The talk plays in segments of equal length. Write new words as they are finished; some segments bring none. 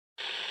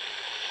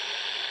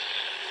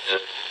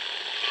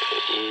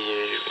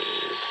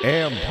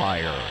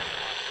Empire.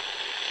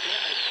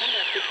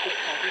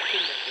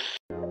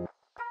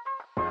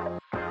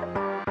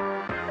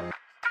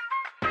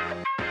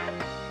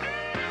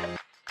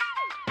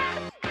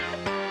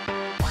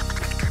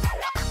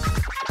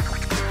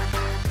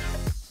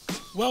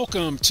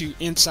 Welcome to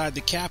Inside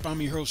the Cap.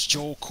 I'm your host,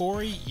 Joel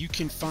Corey. You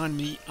can find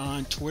me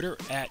on Twitter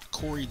at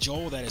Corey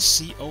Joel. That is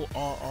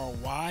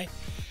CORRYJOEL.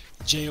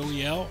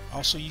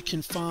 Also, you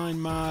can find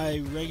my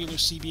regular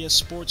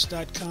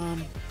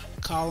CBSSports.com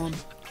column,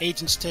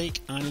 Agent's Take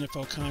on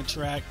NFL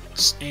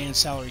contracts and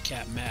salary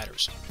cap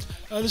matters.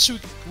 This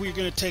week, we're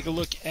going to take a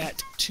look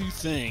at two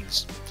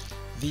things.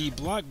 The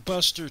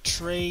blockbuster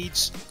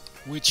trades,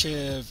 which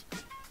have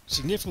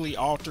significantly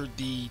altered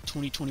the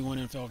 2021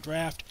 NFL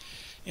Draft,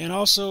 and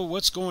also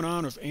what's going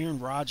on with Aaron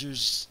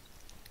Rodgers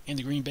and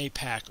the Green Bay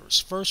Packers.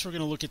 First, we're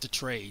going to look at the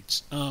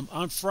trades.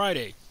 On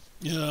Friday,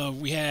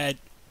 we had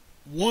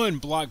one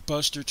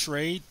blockbuster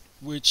trade,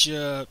 which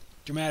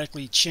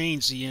dramatically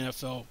changed the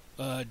NFL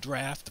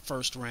draft, the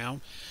first round.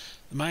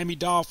 The Miami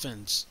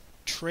Dolphins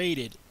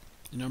traded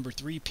the number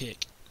 3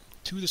 pick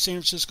to the San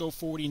Francisco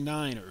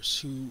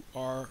 49ers, who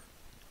are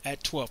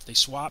at 12th. They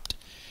swapped,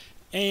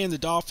 and the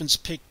Dolphins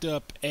picked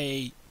up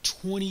a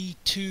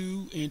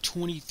 22 and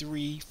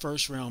 23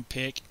 first round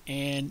pick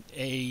and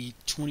a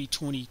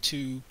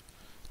 2022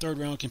 third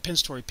round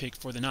compensatory pick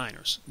for the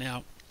Niners.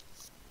 Now,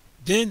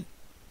 then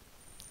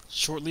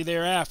shortly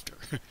thereafter,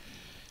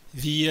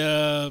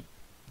 the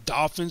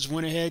Dolphins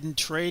went ahead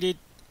and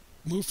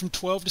moved from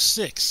 12 to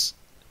 6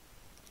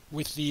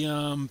 with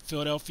the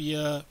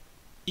Philadelphia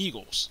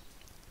Eagles.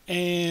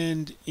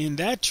 And in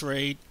that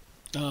trade,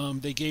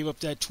 they gave up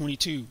that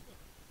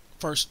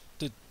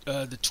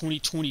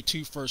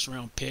 2022 first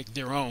round pick,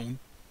 their own,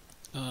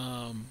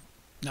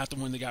 not the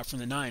one they got from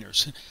the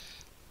Niners.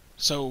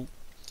 So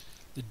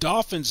the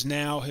Dolphins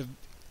now have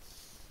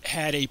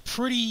had a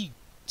pretty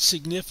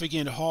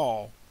significant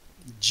haul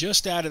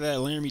just out of that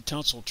Laramie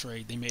Tunsil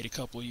trade they made a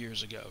couple of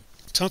years ago.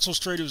 Tunsil's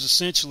trade was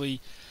essentially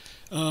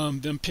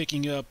them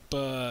picking up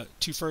 2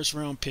 first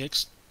round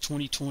picks,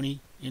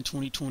 2020 and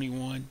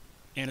 2021,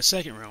 and a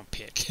second round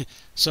pick.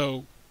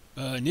 So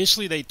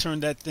initially they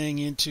turned that thing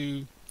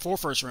into 4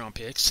 first round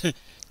picks and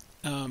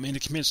a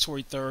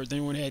compensatory third.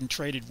 Then went ahead and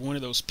traded one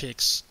of those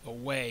picks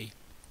away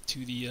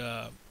to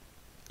the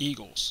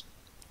Eagles.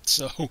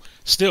 So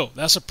still,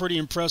 that's a pretty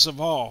impressive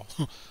haul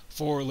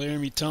for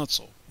Laramie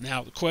Tunsil.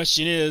 Now the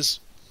question is,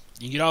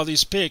 you get all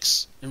these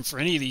picks, and for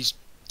any of these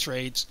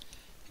trades,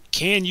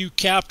 can you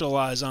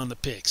capitalize on the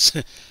picks?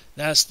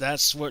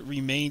 That's what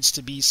remains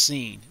to be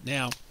seen.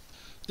 Now,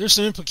 there's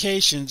some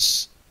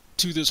implications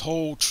to this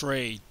whole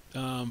trade.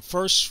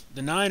 First,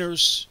 the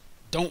Niners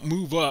don't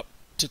move up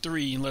to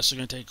 3 unless they're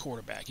going to take a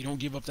quarterback. You don't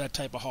give up that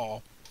type of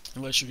haul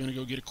unless you're going to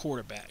go get a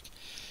quarterback.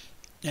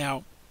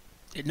 Now,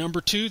 at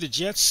number 2, the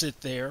Jets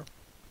sit there.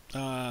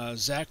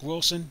 Zach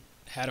Wilson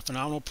had a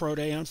phenomenal pro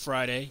day on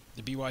Friday,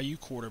 the BYU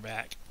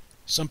quarterback.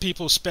 Some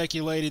people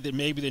speculated that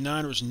maybe the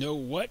Niners know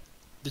what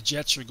the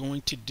Jets are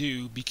going to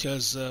do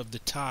because of the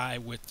tie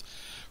with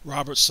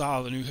Robert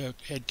Saleh, the new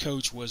head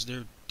coach, was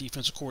their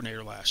defensive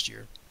coordinator last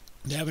year.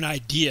 They have an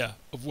idea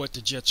of what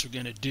the Jets are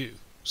going to do.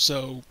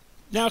 So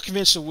now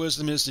conventional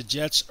wisdom is the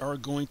Jets are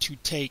going to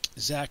take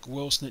Zach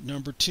Wilson at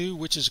number 2,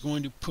 which is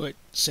going to put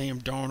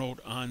Sam Darnold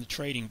on the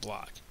trading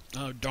block.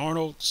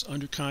 Darnold's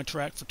under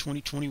contract for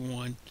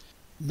 2021,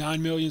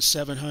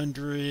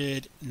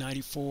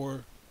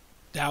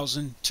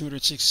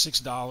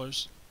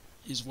 $9,794,266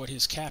 is what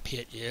his cap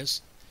hit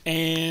is.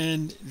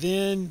 And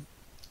then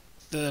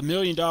the $1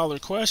 million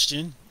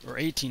question, or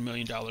 $18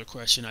 million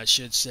question, I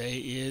should say,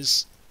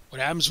 is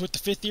what happens with the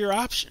 5th-year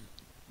option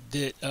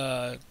that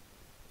the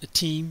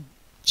team,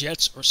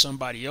 Jets or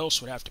somebody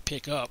else, would have to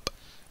pick up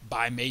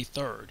by May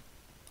 3rd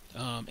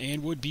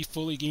and would be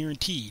fully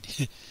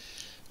guaranteed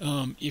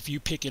if you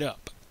pick it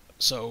up.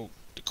 So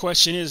the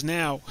question is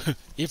now,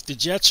 if the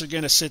Jets are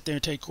going to sit there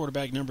and take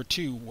quarterback number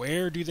 2,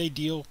 where do they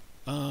deal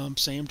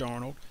Sam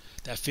Darnold?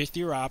 That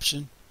 5th-year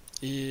option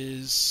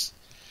is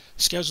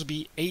scheduled to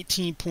be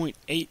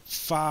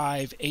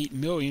 $18.858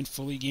 million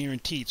fully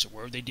guaranteed. So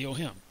where would they deal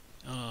him?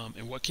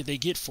 And what could they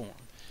get for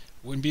him?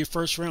 Wouldn't be a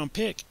first-round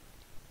pick.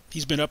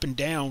 He's been up and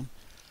down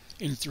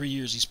in the 3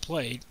 years he's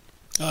played.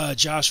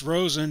 Josh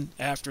Rosen,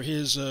 after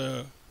his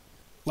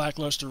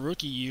lackluster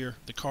rookie year,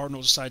 the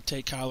Cardinals decided to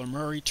take Kyler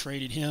Murray,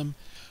 traded him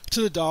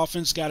to the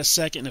Dolphins, got a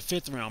 2nd and a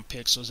 5th-round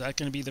pick. So is that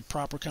going to be the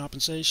proper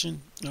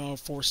compensation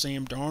for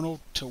Sam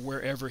Darnold to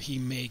wherever he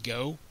may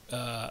go,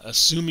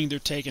 assuming they're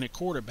taking a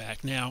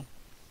quarterback? Now,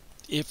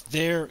 if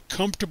they're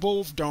comfortable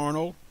with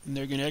Darnold and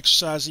they're going to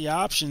exercise the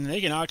option,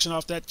 they can auction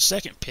off that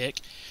 2nd pick.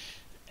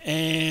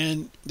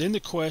 And then the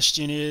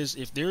question is,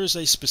 if there is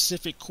a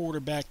specific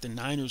quarterback the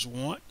Niners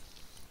want,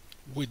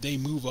 would they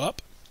move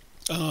up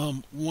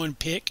 1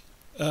 pick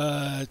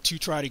to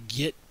try to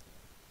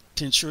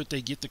ensure that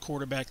they get the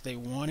quarterback they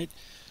wanted?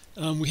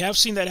 We have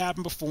seen that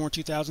happen before in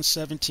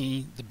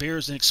 2017. The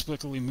Bears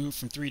inexplicably moved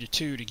from 3 to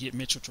 2 to get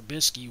Mitchell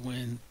Trubisky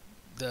when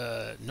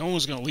no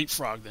one's going to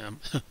leapfrog them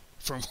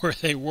from where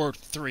they were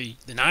 3.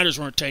 The Niners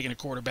weren't taking a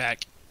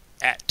quarterback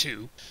at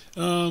 2.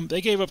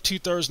 They gave up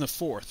 2/3 and a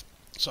fourth.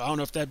 So I don't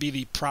know if that'd be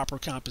the proper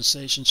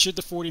compensation. Should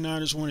the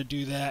 49ers want to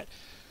do that?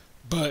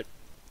 But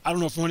I don't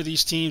know if one of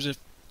these teams, if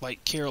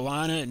like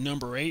Carolina at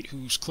number 8,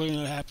 who's clearly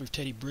not happy with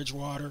Teddy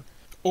Bridgewater,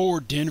 or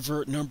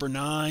Denver at number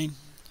 9,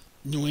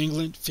 New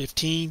England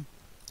 15,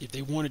 if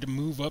they wanted to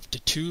move up to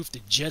 2, if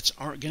the Jets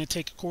aren't going to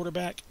take a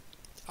quarterback,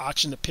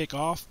 auction the pick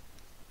off,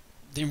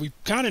 then we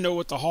kind of know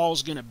what the haul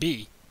is going to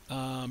be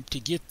to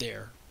get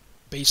there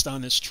based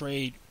on this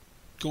trade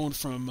going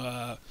from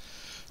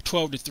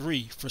 12 to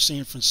 3 for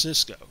San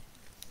Francisco.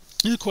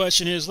 And the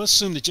question is, let's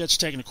assume the Jets are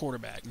taking a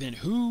quarterback. Then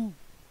who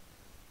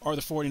are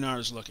the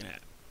 49ers looking at?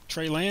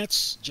 Trey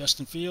Lance,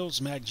 Justin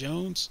Fields, Mac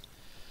Jones?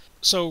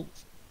 So if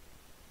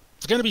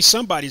it's going to be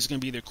somebody who's going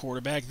to be their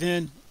quarterback,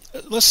 then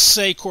let's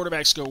say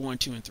quarterbacks go 1,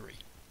 2, and 3.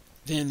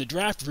 Then the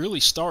draft really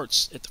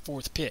starts at the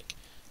 4th pick.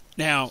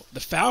 Now, the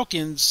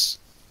Falcons,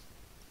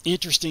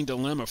 interesting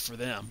dilemma for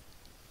them,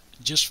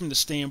 just from the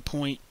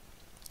standpoint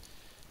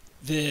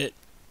that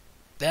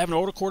they have an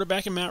older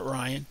quarterback in Matt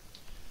Ryan.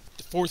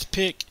 The 4th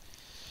pick,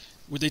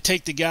 would they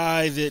take the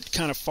guy that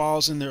kind of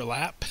falls in their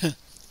lap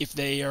if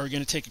they are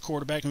going to take a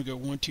quarterback and go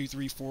 1, 2,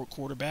 3, 4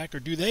 quarterback?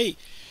 Or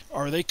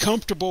are they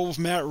comfortable with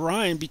Matt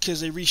Ryan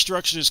because they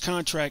restructured his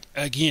contract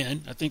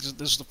again? I think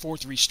this is the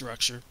 4th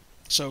restructure.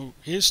 So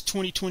his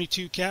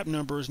 2022 cap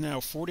number is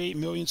now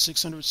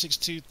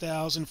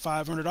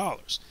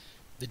 $48,662,500.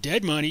 The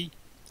dead money,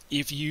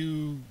 if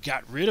you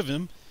got rid of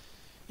him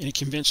in a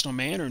conventional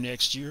manner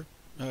next year,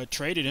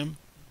 traded him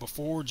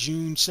before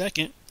June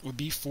 2nd, would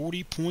be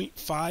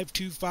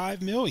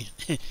 $40.525 million.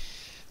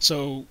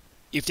 So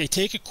if they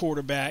take a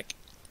quarterback,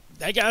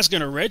 that guy's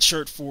going to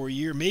redshirt for a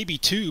year, maybe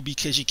 2,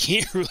 because you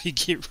can't really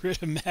get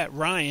rid of Matt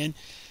Ryan.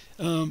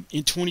 In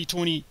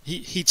 2020,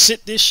 he'd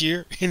sit this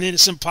year, and then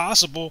it's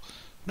impossible.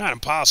 Not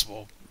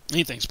impossible.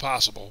 Anything's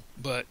possible,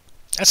 but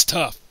that's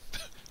tough.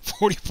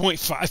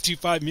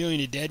 $40.525 million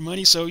in dead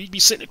money, so you'd be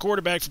sitting at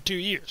quarterback for 2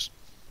 years.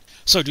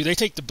 So do they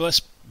take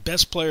the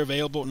best player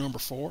available at number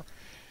 4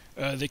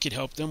 that could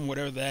help them,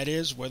 whatever that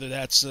is, whether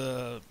that's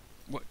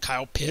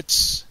Kyle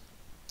Pitts,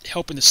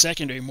 helping the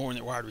secondary more than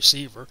the wide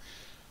receiver.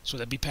 So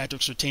that'd be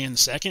Patrick Surtain the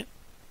second.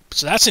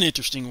 So that's an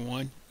interesting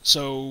one.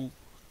 So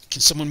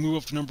can someone move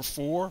up to number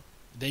 4?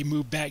 They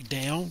move back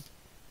down,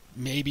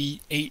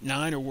 maybe 8,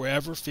 9, or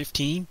wherever,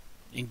 15,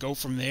 and go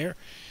from there.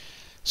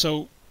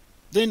 So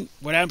then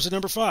what happens at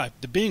number 5?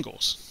 The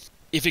Bengals.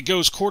 If it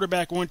goes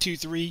quarterback 1, 2,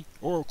 3,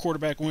 or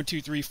quarterback 1,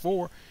 2, 3,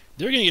 4,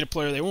 they're going to get a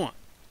player they want.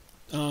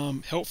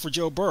 Help for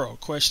Joe Burrow.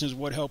 Question is,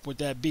 what help would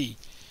that be?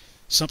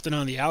 Something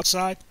on the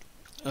outside?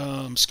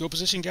 Skill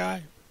position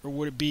guy? Or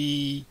would it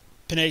be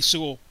Penei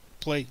Sewell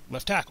play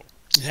left tackle?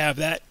 And have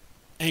that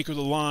anchor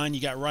the line. You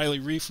got Riley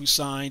Reif, who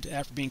signed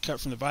after being cut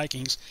from the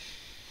Vikings,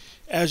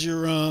 as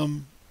your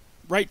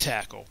right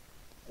tackle.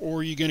 Or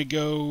are you going to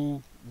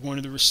go one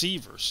of the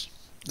receivers?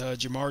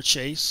 Jamar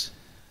Chase,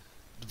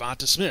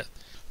 Devonta Smith.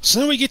 So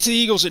then we get to the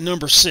Eagles at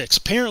number 6.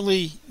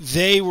 Apparently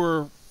they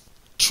were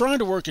trying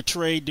to work a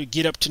trade to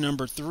get up to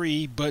number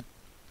 3, but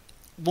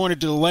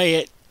wanted to delay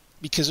it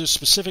because there's a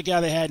specific guy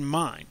they had in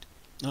mind.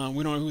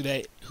 We don't know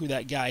who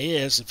that guy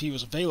is. If he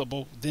was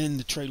available, then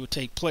the trade would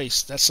take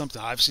place. That's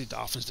something obviously the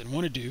Dolphins didn't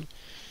want to do,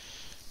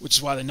 which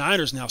is why the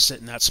Niners now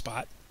sit in that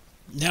spot.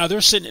 Now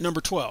they're sitting at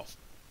number 12.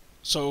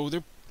 So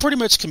they're pretty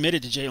much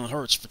committed to Jalen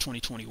Hurts for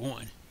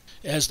 2021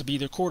 as to be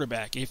their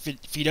quarterback. If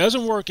he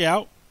doesn't work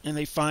out and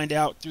they find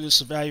out through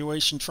this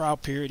evaluation trial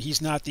period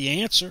he's not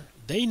the answer,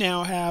 they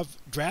now have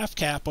draft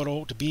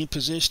capital to be in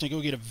position to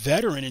go get a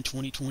veteran in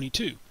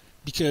 2022,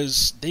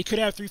 because they could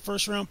have 3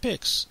 first-round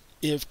picks.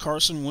 If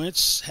Carson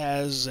Wentz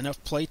has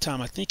enough play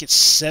time, I think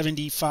it's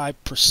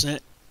 75%.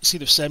 It's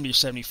either 70 or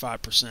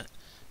 75%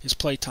 his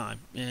play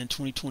time in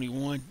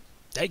 2021.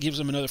 That gives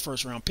them another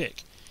first-round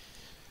pick.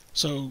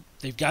 So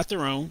they've got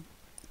their own,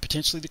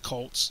 potentially the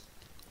Colts,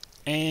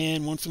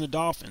 and one from the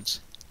Dolphins.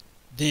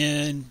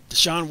 Then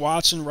Deshaun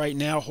Watson right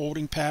now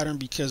holding pattern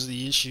because of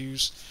the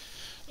issues,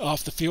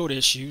 off the field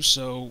issues.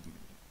 So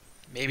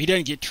maybe he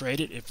doesn't get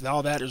traded. If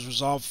all that is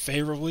resolved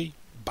favorably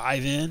by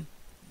then,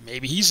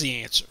 maybe he's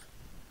the answer.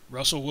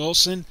 Russell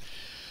Wilson,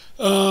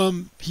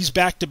 he's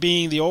back to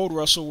being the old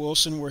Russell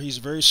Wilson, where he's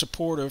very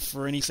supportive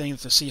for anything that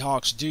the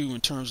Seahawks do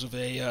in terms of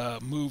a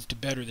move to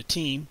better the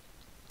team.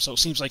 So it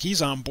seems like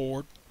he's on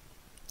board.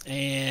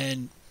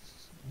 And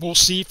we'll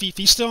see if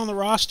he's still on the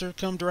roster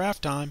come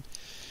draft time.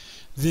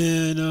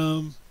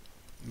 Then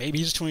maybe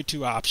he's a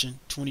 2022 option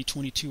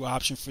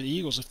for the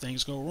Eagles if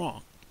things go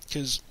wrong.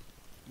 Because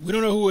we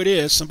don't know who it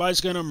is.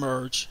 Somebody's going to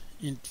emerge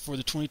for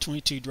the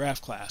 2022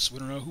 draft class. We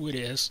don't know who it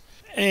is.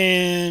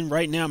 And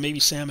right now, maybe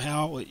Sam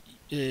Howell at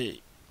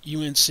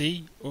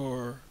UNC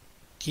or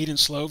Keaton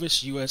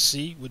Slovis,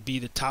 USC, would be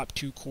the top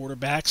 2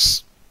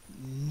 quarterbacks.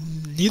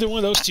 Neither one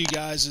of those 2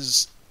 guys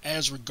is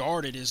as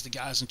regarded as the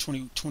guys in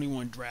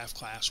 2021 draft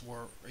class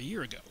were a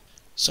year ago.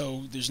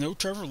 So there's no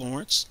Trevor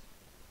Lawrence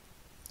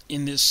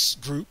in this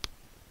group.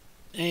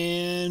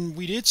 And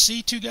we did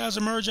see two guys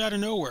emerge out of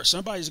nowhere.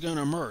 Somebody's going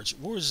to emerge.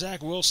 Where was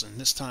Zach Wilson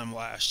this time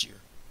last year?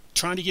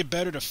 Trying to get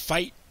better to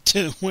fight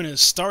to win a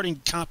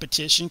starting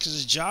competition because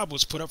his job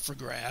was put up for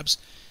grabs.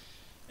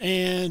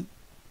 And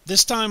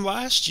this time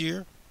last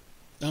year,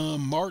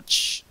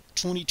 March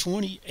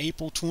 2020,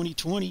 April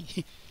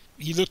 2020,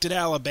 he looked at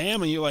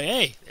Alabama and you're like,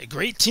 hey, a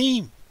great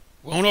team.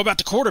 We don't know about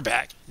the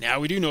quarterback. Now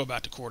we do know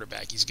about the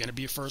quarterback. He's going to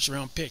be a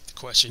first-round pick. The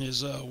question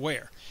is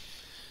where.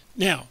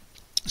 Now,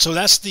 so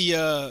that's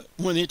the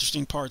one of the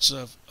interesting parts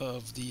of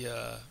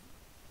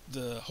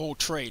the whole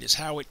trade is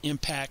how it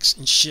impacts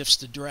and shifts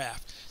the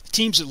draft. The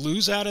teams that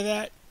lose out of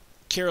that,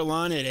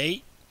 Carolina at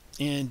 8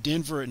 and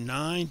Denver at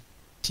 9,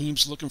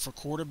 teams looking for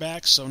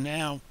quarterbacks. So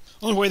now,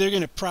 the only way they're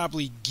going to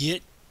probably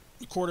get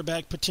a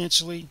quarterback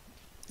potentially,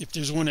 if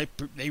there's one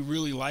they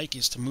really like,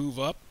 is to move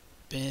up,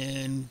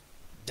 and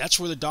that's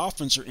where the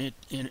Dolphins are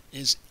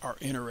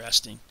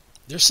interesting.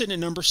 They're sitting at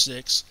number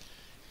 6.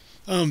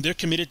 They're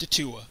committed to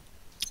Tua.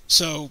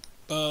 So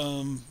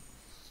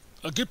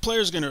a good player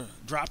is going to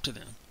drop to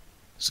them.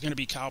 It's going to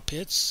be Kyle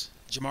Pitts,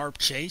 Jamar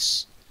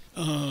Chase.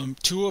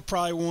 Tua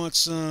probably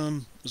wants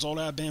his old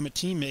Alabama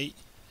teammate,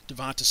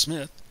 Devonta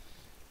Smith.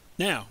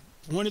 Now,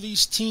 one of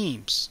these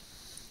teams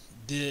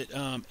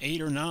that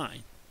 8 or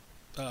 9,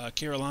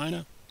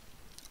 Carolina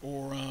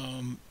or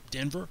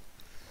Denver,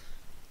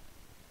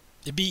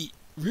 it'd be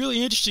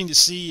really interesting to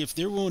see if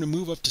they're willing to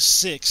move up to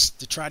 6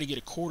 to try to get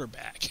a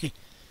quarterback.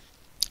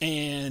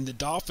 And the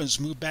Dolphins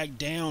move back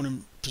down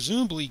and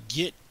presumably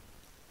get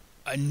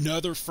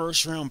another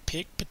first-round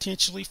pick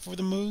potentially for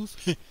the move.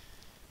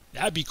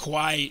 That'd be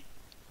quite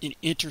an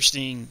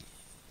interesting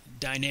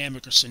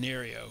dynamic or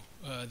scenario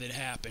that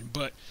happened.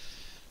 But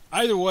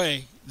either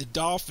way, the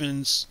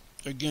Dolphins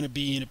are going to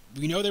be in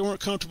we know they weren't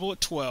comfortable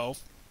at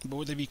 12, but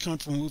would they be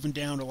comfortable moving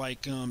down to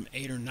like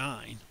 8 or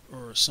 9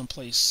 or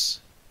someplace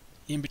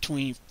in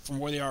between from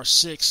where they are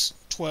 6,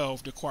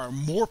 12 to acquire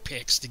more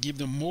picks to give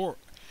them more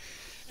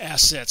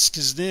assets?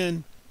 Because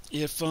then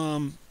if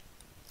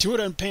Tua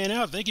doesn't pan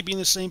out, they could be in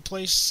the same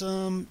place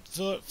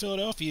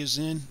Philadelphia is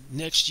in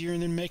next year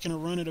and then making a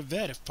run at a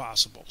vet if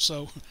possible.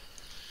 So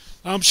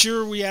I'm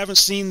sure we haven't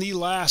seen the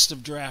last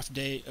of draft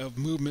day of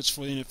movements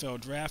for the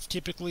NFL draft.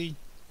 Typically,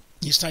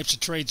 these types of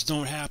trades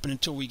don't happen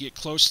until we get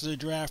close to the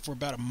draft. We're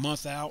about a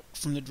month out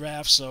from the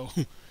draft, so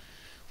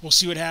we'll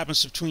see what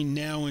happens between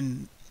now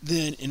and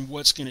then and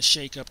what's going to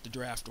shake up the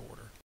draft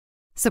order.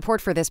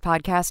 Support for this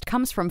podcast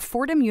comes from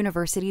Fordham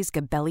University's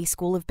Gabelli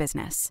School of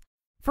Business.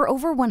 For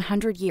over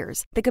 100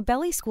 years, the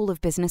Gabelli School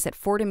of Business at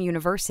Fordham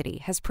University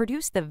has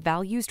produced the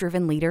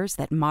values-driven leaders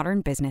that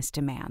modern business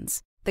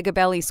demands. The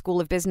Gabelli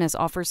School of Business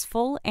offers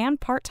full and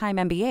part-time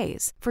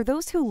MBAs for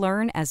those who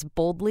learn as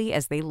boldly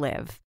as they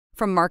live.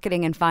 From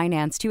marketing and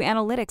finance to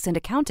analytics and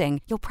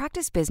accounting, you'll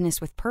practice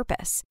business with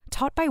purpose,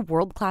 taught by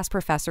world-class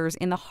professors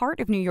in the heart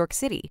of New York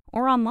City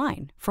or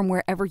online from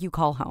wherever you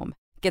call home.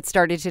 Get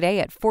started today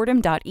at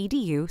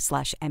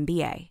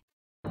fordham.edu/MBA.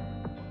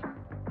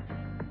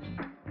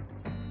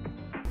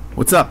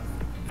 What's up?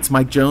 It's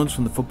Mike Jones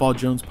from the Football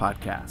Jones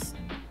podcast.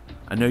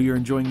 I know you're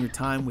enjoying your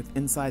time with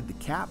Inside the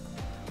Cap,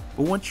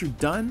 but once you're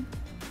done,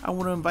 I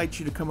want to invite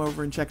you to come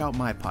over and check out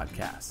my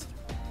podcast.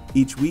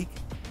 Each week,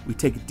 we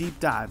take a deep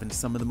dive into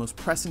some of the most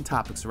pressing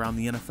topics around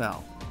the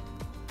NFL.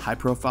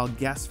 High-profile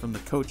guests from the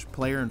coach,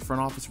 player, and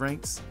front office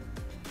ranks,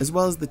 as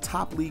well as the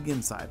top league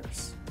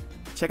insiders.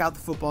 Check out the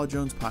Football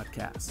Jones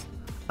podcast,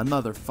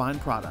 another fine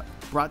product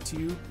brought to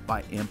you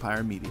by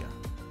Empire Media.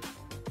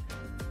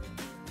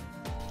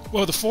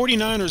 Well, the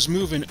 49ers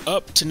moving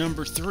up to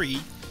number 3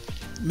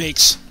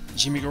 makes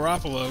Jimmy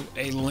Garappolo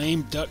a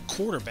lame duck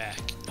quarterback.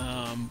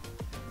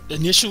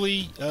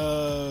 Initially,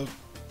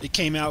 it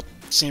came out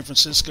San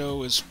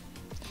Francisco is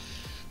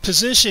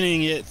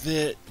positioning it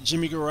that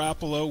Jimmy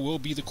Garoppolo will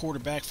be the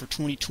quarterback for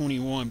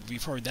 2021.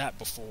 We've heard that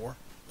before.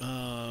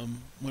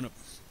 When a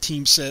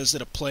team says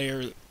that a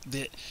player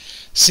that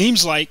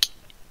seems like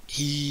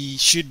he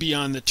should be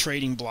on the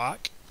trading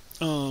block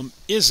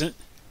isn't.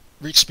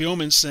 Rick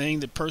Spielman's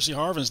saying that Percy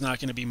Harvin's not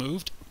going to be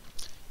moved.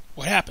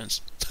 What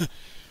happens?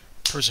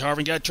 Percy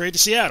Harvin got traded to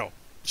Seattle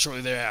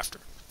shortly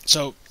thereafter.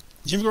 So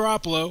Jimmy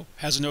Garoppolo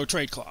has a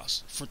no-trade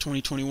clause for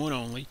 2021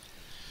 only.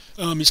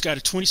 He's got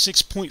a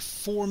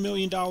 $26.4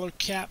 million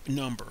cap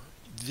number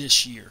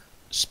this year.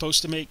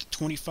 Supposed to make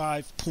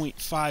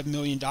 $25.5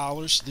 million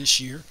this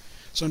year.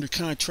 It's under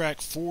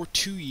contract for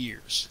 2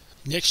 years.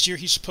 Next year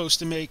he's supposed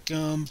to make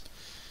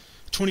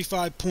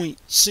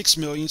 $25.6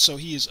 million, so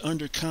he is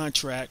under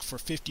contract for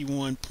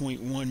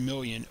 $51.1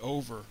 million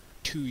over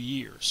 2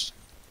 years.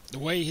 The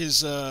way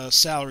his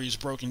salary is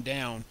broken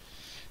down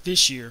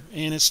this year,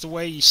 and it's the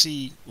way you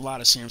see a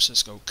lot of San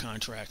Francisco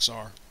contracts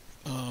are.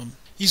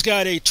 He's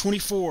got a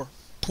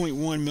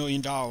 $24.1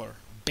 million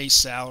base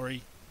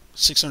salary,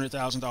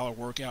 $600,000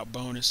 workout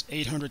bonus,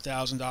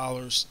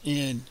 $800,000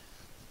 in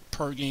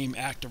per game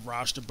active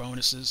roster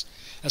bonuses.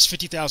 That's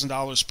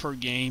 $50,000 per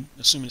game,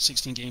 assuming a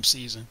 16-game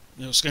season.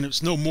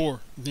 It's no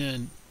more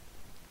than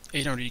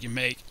 $800 you can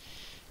make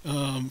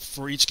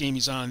for each game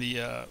he's on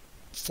the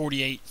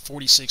 48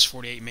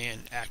 man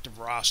active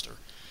roster.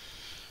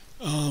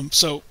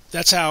 So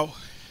that's how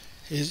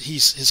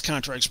his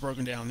contract's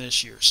broken down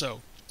this year.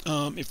 So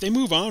if they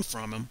move on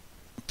from him,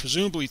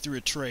 presumably through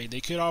a trade,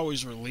 they could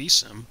always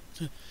release him.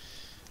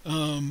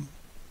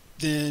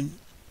 Then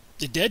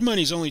the dead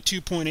money is only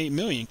 $2.8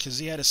 million because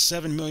he had a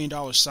 $7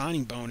 million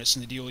signing bonus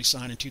in the deal he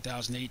signed in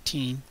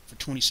 2018 for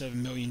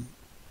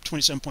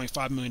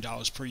 $27.5 million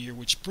per year,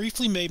 which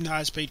briefly made him the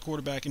highest paid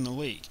quarterback in the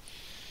league.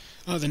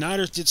 The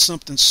Niners did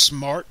something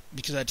smart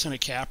because they had a ton of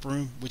cap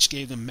room, which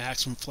gave them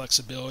maximum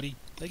flexibility.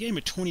 They gave him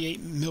a $28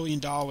 million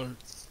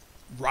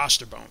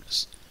roster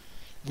bonus,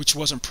 which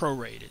wasn't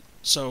prorated.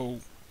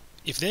 So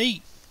if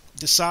they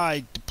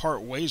decide to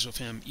part ways with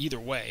him either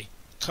way,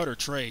 cut or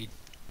trade,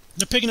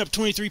 they're picking up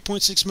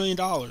 $23.6 million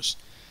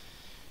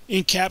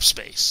in cap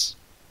space.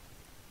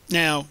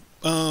 Now,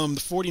 the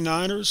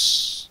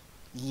 49ers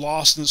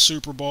lost in the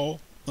Super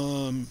Bowl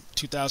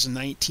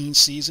 2019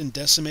 season,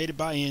 decimated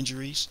by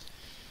injuries.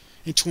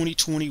 In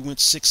 2020 went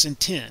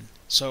 6-10.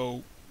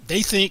 So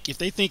if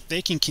they think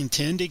they can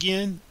contend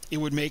again, it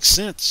would make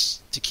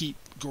sense to keep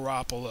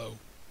Garoppolo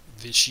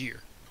this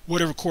year.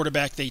 Whatever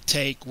quarterback they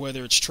take,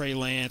 whether it's Trey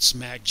Lance,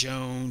 Mac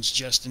Jones,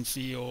 Justin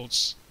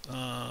Fields,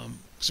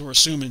 so we're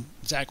assuming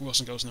Zach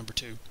Wilson goes number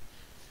 2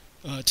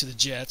 to the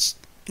Jets,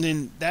 and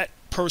then that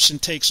person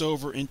takes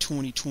over in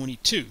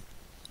 2022.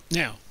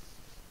 Now,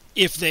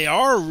 if they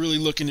are really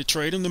looking to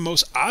trade him, the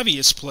most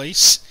obvious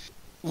place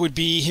would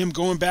be him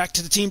going back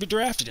to the team that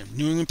drafted him,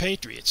 New England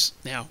Patriots.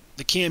 Now,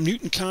 the Cam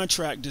Newton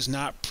contract does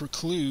not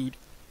preclude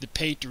the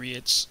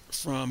Patriots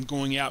from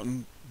going out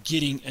and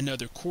getting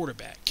another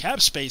quarterback. Cap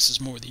space is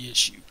more the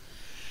issue.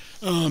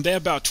 They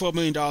have about $12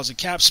 million in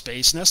cap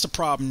space, and that's the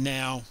problem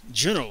now,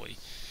 generally,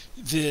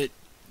 that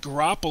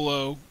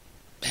Garoppolo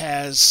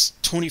has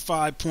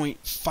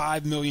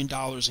 $25.5 million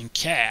in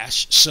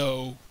cash,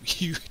 so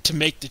to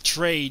make the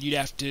trade, you'd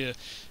have to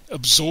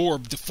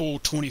absorb the full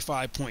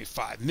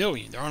 $25.5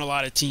 million. There aren't a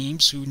lot of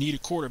teams who need a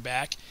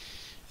quarterback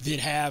that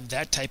have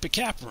that type of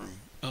cap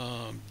room.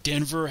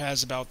 Denver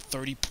has about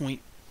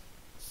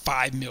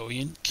 $30.5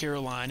 million.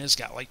 Carolina's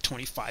got like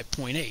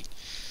 $25.8.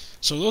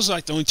 So those are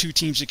like the only two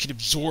teams that could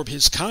absorb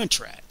his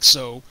contract.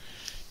 So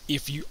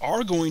if you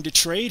are going to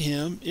trade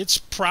him, it's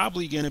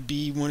probably going to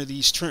be one of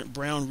these Trent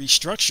Brown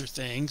restructure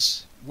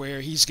things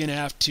where he's going to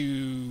have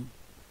to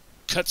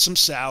cut some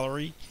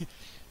salary,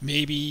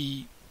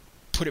 maybe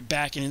put it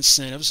back in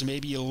incentives,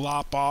 maybe you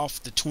lop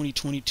off the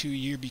 2022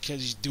 year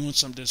because he's doing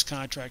something to his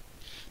contract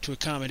to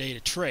accommodate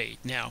a trade.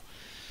 Now,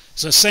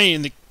 as I was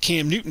saying, the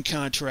Cam Newton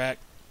contract,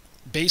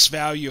 base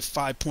value of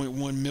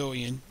 $5.1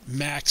 million,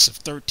 max of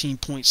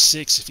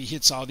 $13.6 if he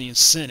hits all the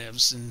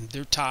incentives, and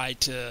they're tied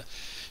to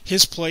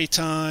his play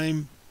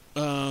time,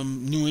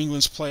 New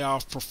England's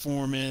playoff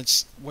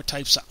performance, what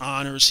types of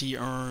honors he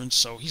earns.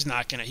 So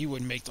he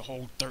wouldn't make the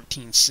whole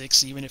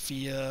 13.6 even if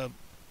he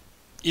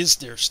is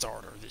their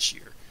starter this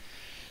year.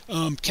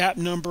 Cap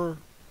number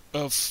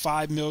of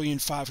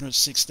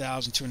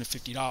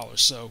 $5,506,250.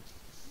 So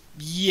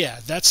yeah,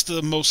 that's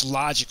the most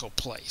logical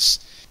place.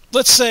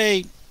 Let's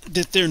say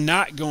that they're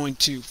not going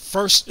to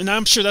first, and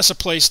I'm sure that's a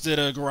place that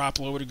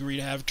Garoppolo would agree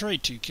to have a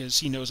trade to because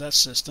he knows that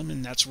system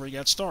and that's where he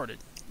got started.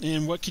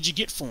 And what could you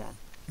get for him?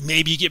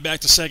 Maybe you get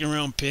back the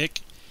second-round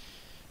pick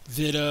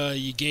that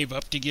you gave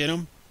up to get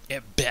him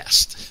at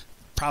best.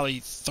 Probably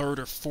third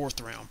or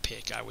fourth-round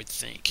pick, I would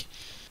think.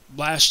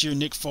 Last year,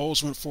 Nick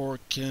Foles went for a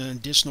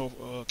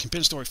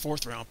compensatory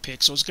fourth-round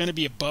pick, so it's going to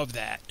be above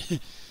that.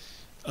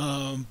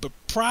 But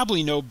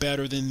probably no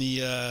better than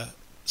the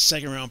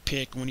second-round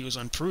pick when he was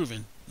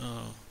unproven,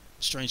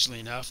 strangely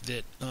enough,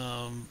 that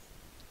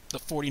the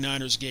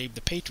 49ers gave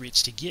the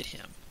Patriots to get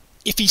him.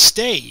 If he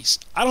stays,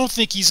 I don't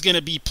think he's going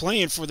to be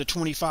playing for the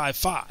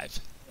 25-5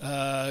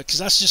 because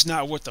that's just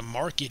not what the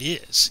market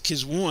is.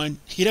 Because, one,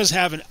 he doesn't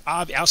have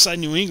outside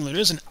New England,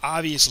 there's an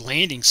obvious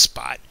landing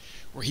spot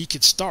where he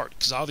could start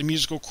because all the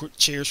musical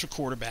chairs for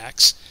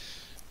quarterbacks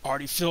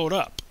already filled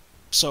up.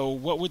 So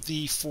what would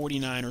the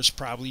 49ers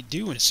probably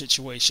do in a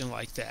situation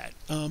like that?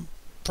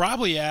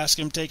 Probably ask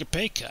him to take a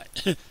pay cut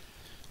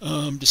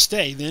to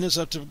stay. Then it's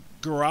up to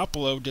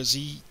Garoppolo. Does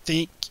he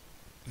think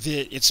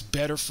that it's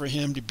better for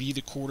him to be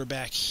the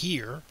quarterback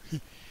here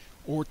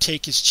or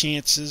take his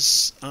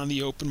chances on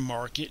the open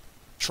market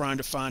trying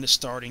to find a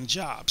starting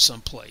job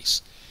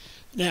someplace?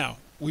 Now,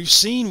 we've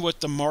seen what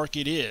the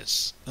market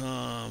is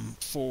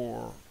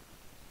for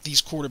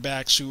these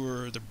quarterbacks who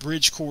are the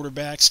bridge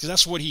quarterbacks, because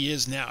that's what he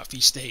is now. If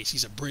he stays,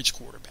 he's a bridge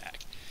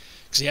quarterback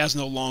because he has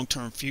no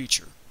long-term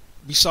future.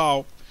 We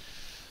saw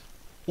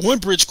one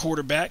bridge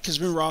quarterback because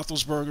Ben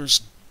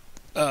Roethlisberger's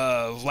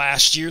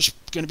last year's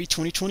going to be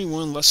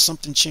 2021 unless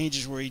something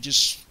changes where he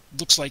just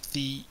looks like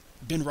the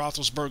Ben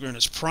Roethlisberger in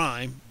his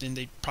prime. Then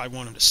they probably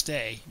want him to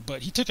stay.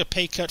 But he took a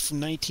pay cut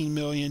from $19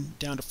 million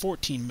down to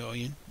 $14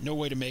 million. No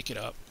way to make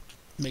up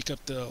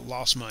the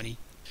lost money.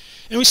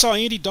 And we saw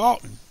Andy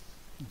Dalton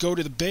go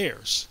to the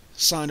Bears,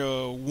 signed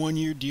a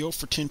one-year deal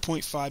for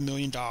 $10.5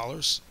 million,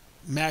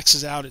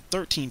 maxes out at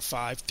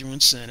 $13.5 through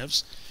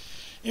incentives.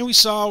 And we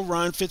saw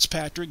Ryan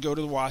Fitzpatrick go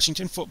to the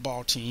Washington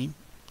football team,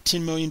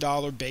 $10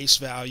 million base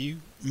value,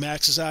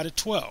 maxes out at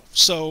 12.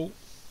 So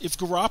if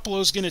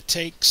Garoppolo's going to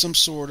take some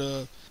sort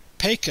of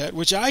pay cut,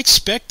 which I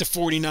expect the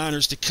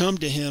 49ers to come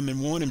to him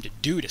and want him to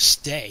do to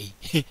stay,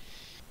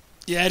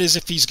 that is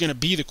if he's going to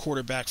be the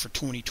quarterback for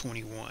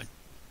 2021,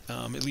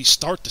 at least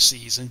start the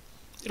season,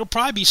 it'll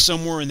probably be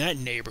somewhere in that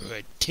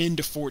neighborhood, 10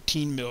 to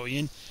 14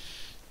 million.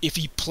 If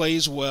he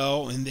plays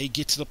well and they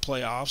get to the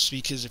playoffs,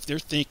 because if they're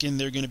thinking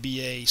they're going to be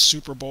a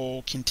Super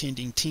Bowl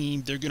contending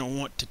team, they're going to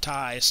want to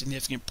tie a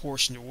significant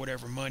portion of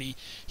whatever money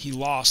he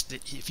lost,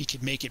 that if he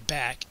could make it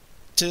back,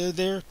 to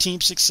their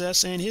team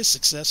success and his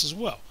success as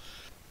well.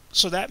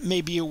 So that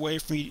may be a way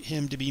for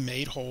him to be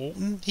made whole.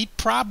 And he'd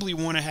probably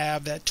want to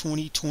have that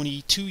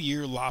 2022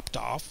 year lopped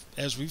off,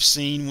 as we've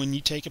seen when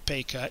you take a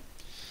pay cut.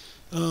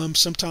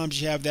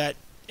 Sometimes you have that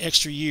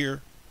extra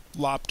year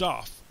lopped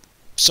off,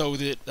 so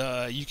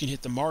that you can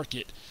hit the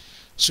market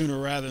sooner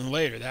rather than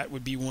later. That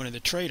would be one of the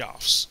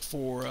trade-offs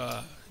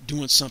for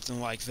doing something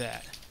like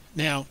that.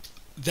 Now,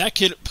 that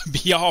could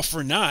be all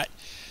for naught.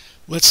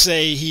 Let's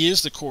say he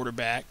is the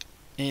quarterback,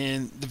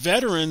 and the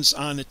veterans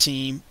on the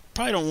team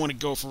probably don't want to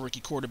go for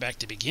rookie quarterback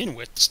to begin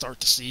with to start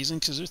the season,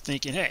 because they're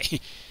thinking, hey,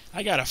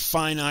 I got a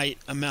finite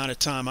amount of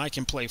time I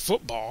can play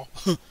football.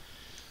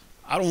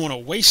 I don't want to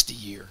waste a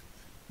year.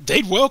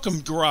 They'd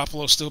welcome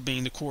Garoppolo still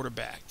being the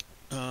quarterback,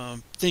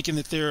 thinking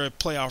that they're a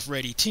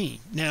playoff-ready team.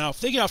 Now, if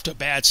they get off to a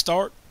bad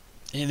start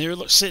and they're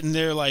sitting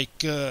there like,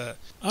 1-4,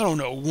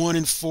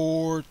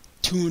 2-5,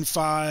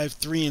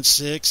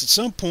 3-6, at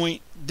some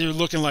point they're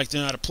looking like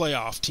they're not a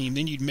playoff team.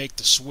 Then you'd make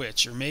the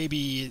switch. Or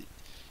maybe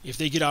if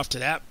they get off to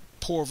that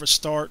poor of a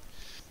start,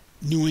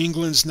 New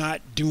England's not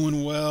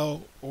doing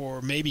well,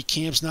 or maybe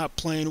Cam's not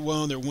playing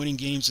well and they're winning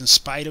games in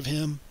spite of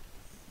him,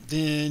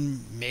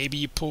 then maybe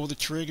you pull the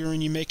trigger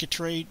and you make a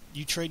trade.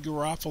 You trade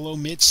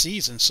Garoppolo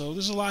mid-season. So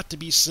there's a lot to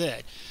be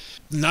said.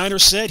 The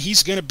Niners said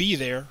he's going to be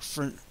there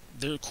for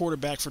their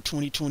quarterback for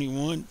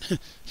 2021.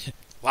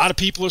 A lot of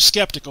people are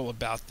skeptical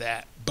about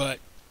that. But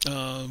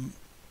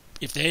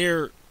if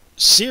they're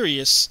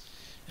serious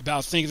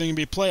about thinking they're going to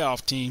be a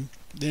playoff team,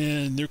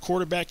 then their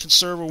quarterback can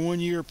serve a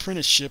one-year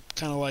apprenticeship,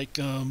 kind of like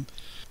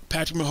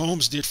Patrick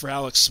Mahomes did for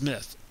Alex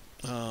Smith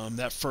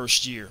that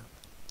first year.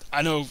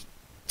 I know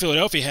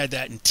Philadelphia had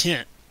that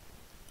intent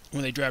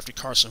when they drafted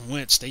Carson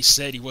Wentz. They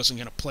said he wasn't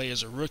going to play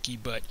as a rookie,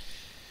 but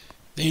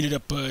they ended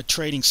up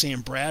trading Sam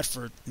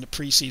Bradford in the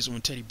preseason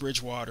when Teddy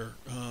Bridgewater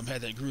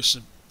had that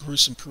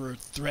gruesome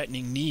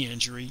career-threatening knee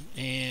injury,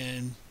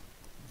 and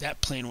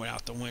that plan went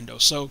out the window.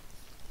 So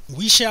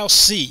we shall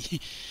see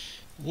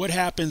what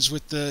happens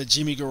with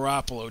Jimmy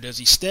Garappolo. Does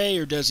he stay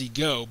or does he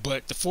go?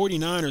 But the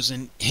 49ers,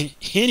 in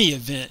any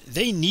event,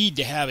 they need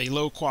to have a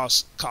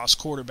low-cost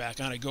quarterback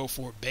on a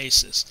go-forward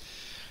basis,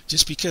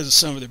 just because of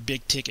some of their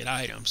big-ticket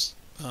items.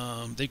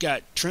 They've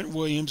got Trent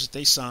Williams that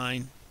they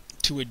signed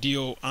to a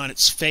deal on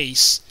its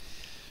face,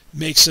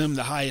 makes him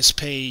the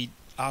highest-paid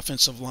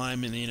offensive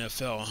lineman in the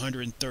NFL,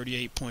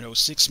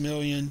 $138.06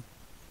 million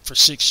for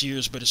 6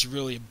 years, but it's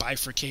really a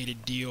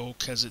bifurcated deal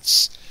because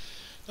it's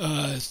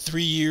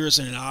 3 years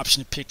and an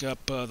option to pick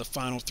up the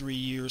final 3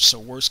 years. So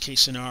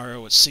worst-case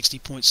scenario, it's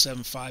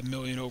 $60.75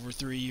 million over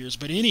 3 years.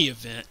 But in any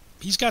event,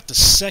 he's got the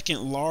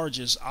second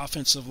largest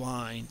offensive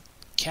line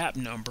cap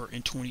number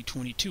in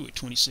 2022 at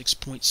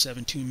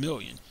 $26.72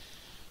 million.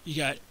 You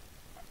got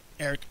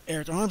Eric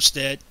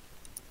Armstead,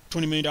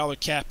 $20 million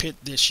cap hit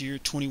this year,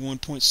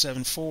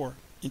 $21.74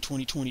 in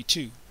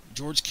 2022.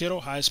 George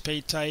Kittle, highest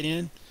paid tight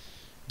end,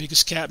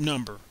 biggest cap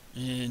number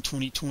in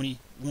 2021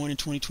 and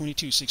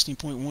 2022,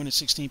 16.1 and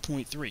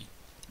 16.3.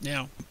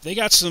 Now, they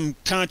got some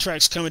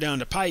contracts coming down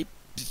the pipe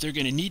that they're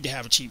going to need to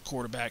have a cheap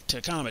quarterback to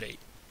accommodate.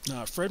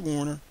 Fred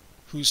Warner,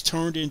 who's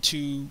turned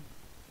into,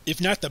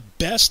 if not the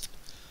best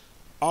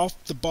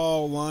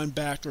off-the-ball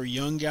linebacker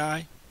young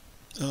guy,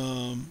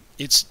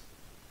 it's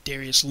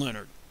Darius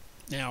Leonard.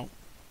 Now,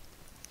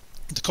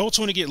 the Colts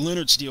want to get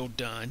Leonard's deal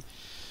done.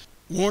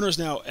 Warner's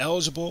now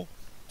eligible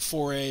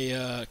for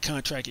a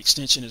contract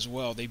extension as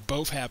well. They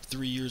both have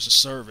 3 years of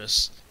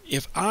service.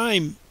 If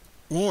I'm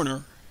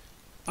Warner,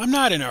 I'm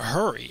not in a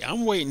hurry.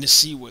 I'm waiting to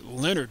see what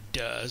Leonard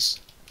does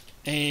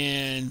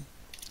and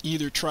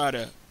either try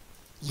to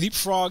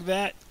leapfrog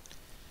that,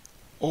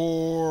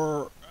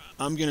 or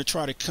I'm going to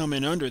try to come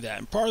in under that.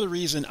 And part of the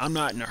reason I'm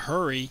not in a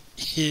hurry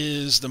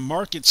is the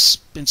market's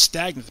been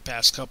stagnant the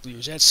past couple of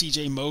years. I had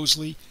C.J.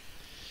 Mosley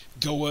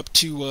go up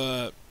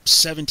to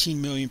 $17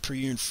 million per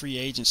year in free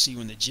agency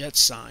when the Jets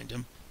signed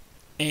him.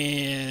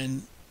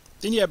 And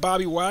then you had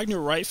Bobby Wagner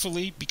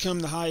rightfully become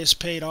the highest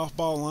paid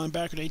off-ball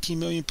linebacker at $18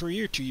 million per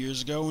year 2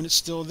 years ago, and it's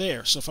still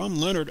there. So if I'm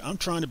Leonard, I'm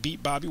trying to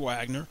beat Bobby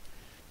Wagner.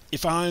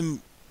 If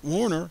I'm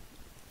Warner,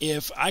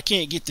 if I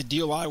can't get the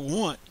deal I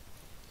want,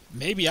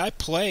 maybe I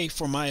play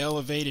for my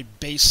elevated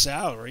base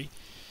salary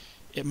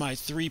at my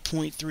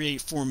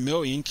 $3.384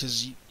 million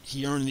because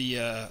he earned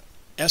the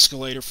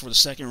escalator for the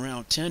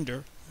second-round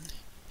tender.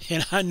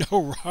 And I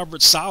know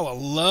Robert Saleh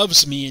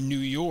loves me in New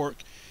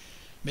York.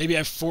 Maybe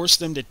I force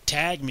them to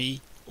tag me,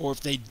 or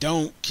if they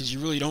don't, because you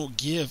really don't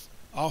give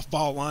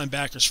off-ball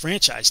linebackers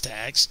franchise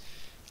tags,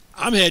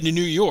 I'm heading to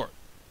New York.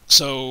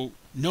 So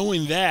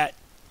knowing that,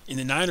 and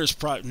the Niners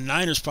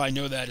probably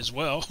know that as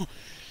well,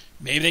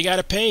 maybe they got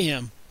to pay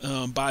him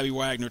Bobby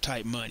Wagner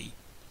type money.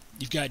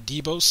 You've got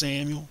Deebo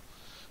Samuel,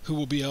 who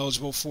will be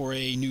eligible for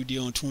a new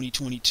deal in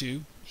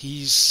 2022.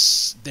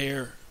 He's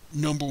their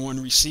number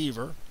one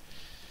receiver.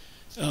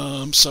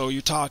 So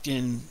you're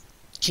talking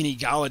Kenny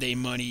Galladay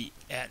money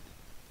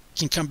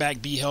can come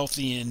back, be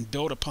healthy, and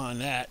build upon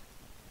that.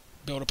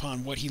 Build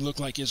upon what he looked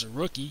like as a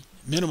rookie.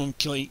 Minimum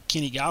Kenny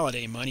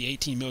Galladay money,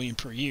 $18 million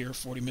per year,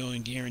 $40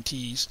 million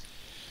guarantees,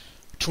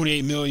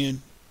 $28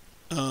 million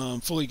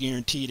fully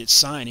guaranteed at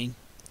signing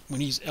when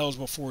he's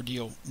eligible for a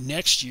deal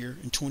next year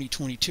in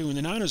 2022. And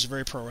the Niners are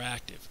very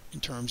proactive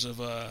in terms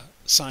of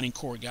signing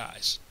core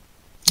guys.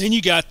 Then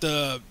you got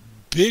the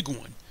big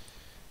one,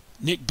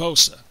 Nick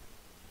Bosa.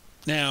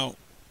 Now,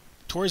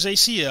 tore his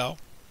ACL,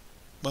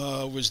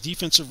 was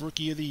Defensive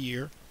Rookie of the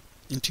Year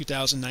in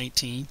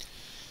 2019.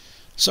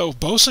 So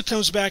Bosa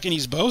comes back and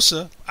he's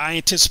Bosa. I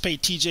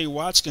anticipate TJ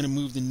Watt's going to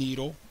move the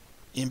needle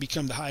and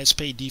become the highest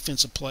paid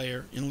defensive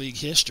player in league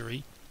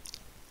history.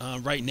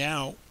 Right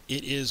now,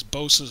 it is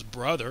Bosa's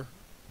brother,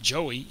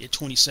 Joey, at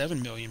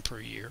 $27 million per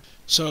year.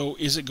 So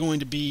is it going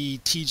to be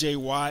TJ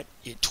Watt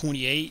at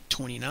 28,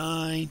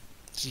 29?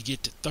 Does he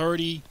get to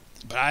 30?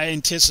 But I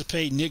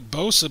anticipate Nick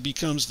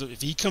Bosa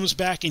if he comes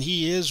back and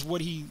he is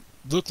what he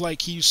looked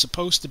like he was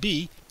supposed to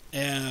be,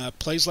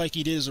 plays like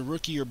he did as a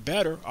rookie or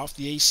better off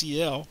the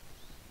ACL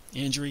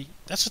injury,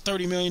 that's a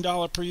 $30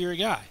 million per year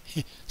guy.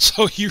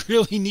 So you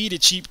really need a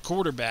cheap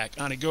quarterback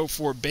on a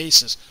go-for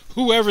basis,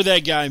 whoever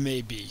that guy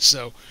may be.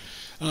 So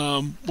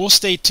we'll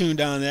stay tuned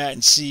on that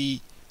and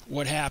see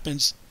what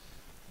happens.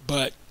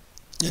 But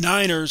the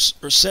Niners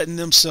are setting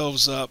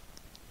themselves up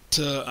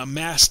to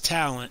amass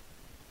talent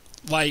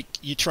like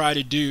you try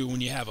to do when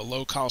you have a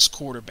low-cost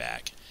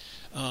quarterback,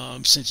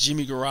 since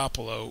Jimmy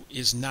Garappolo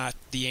is not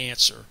the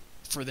answer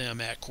for them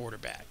at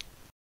quarterback.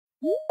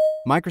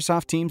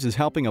 Microsoft Teams is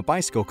helping a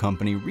bicycle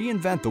company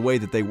reinvent the way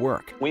that they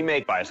work. We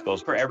make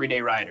bicycles for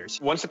everyday riders.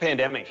 Once the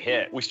pandemic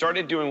hit, we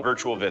started doing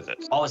virtual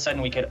visits. All of a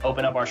sudden, we could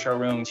open up our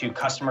showroom to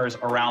customers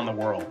around the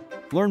world.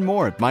 Learn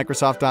more at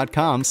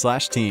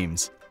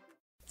Microsoft.com/Teams.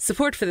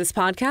 Support for this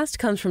podcast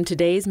comes from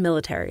today's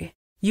military.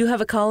 You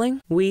have a calling,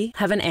 we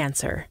have an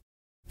answer.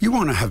 You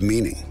want to have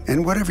meaning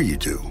in whatever you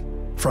do,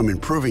 from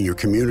improving your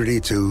community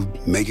to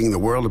making the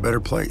world a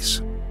better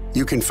place.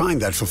 You can find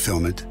that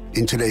fulfillment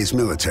in today's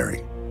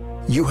military.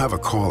 You have a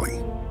calling.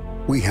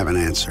 We have an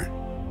answer.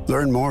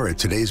 Learn more at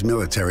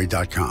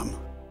todaysmilitary.com.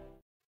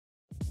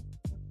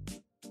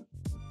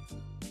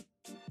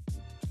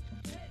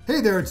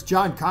 Hey there, it's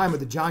John Keim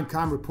with the John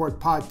Keim Report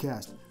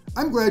podcast.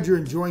 I'm glad you're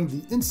enjoying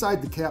the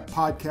Inside the Cap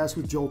podcast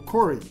with Joel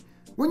Corey.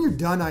 When you're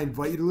done, I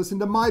invite you to listen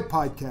to my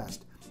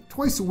podcast.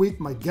 Twice a week,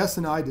 my guests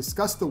and I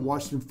discuss the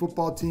Washington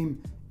football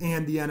team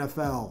and the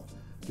NFL.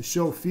 The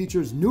show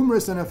features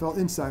numerous NFL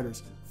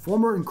insiders,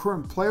 former and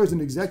current players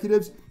and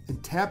executives,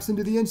 and taps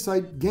into the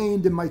insight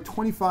gained in my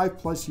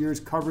 25-plus years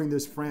covering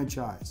this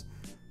franchise.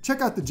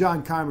 Check out the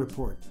John Keim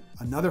Report,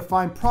 another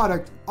fine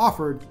product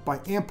offered by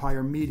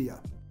Empire Media.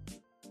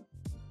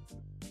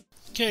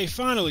 Okay,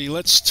 finally,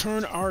 let's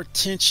turn our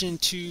attention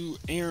to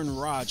Aaron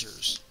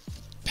Rodgers.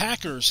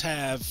 Packers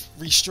have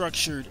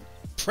restructured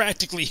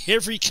practically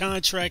every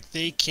contract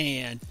they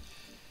can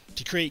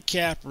to create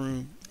cap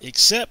room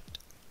except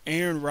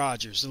Aaron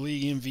Rodgers, the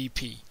league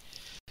MVP.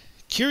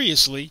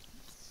 Curiously,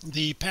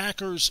 the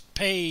Packers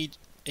paid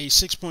a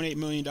 $6.8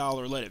 million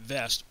let it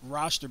vest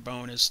roster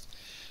bonus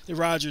that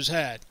Rodgers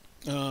had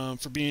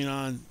for being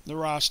on the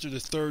roster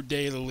the third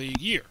day of the league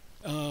year,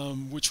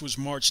 which was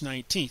March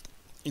 19th,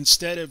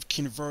 instead of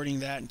converting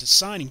that into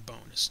signing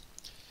bonus.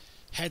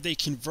 Had they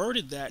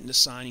converted that into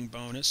signing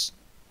bonus,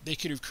 they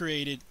could have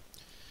created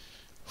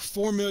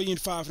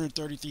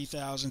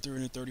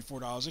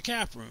 $4,533,334 of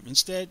cap room.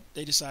 Instead,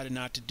 they decided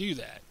not to do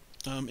that.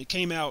 It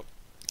came out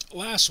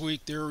last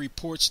week. There are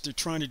reports they're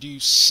trying to do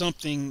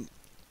something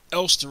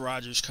else to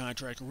Rodgers'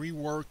 contract,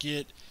 rework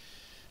it,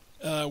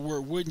 where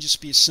it wouldn't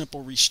just be a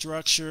simple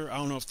restructure. I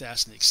don't know if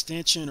that's an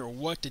extension or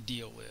what the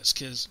deal is,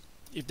 because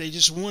if they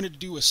just wanted to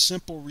do a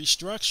simple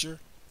restructure,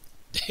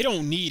 they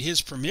don't need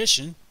his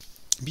permission,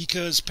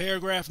 because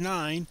paragraph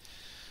 9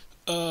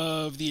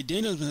 of the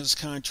addendum to this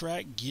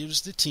contract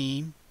gives the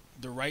team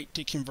the right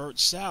to convert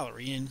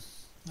salary. And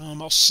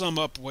I'll sum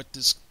up what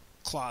this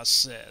clause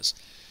says.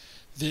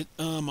 That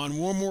on one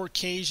or more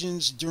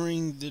occasions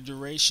during the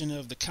duration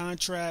of the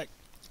contract,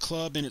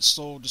 club in its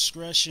sole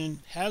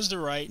discretion has the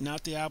right,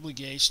 not the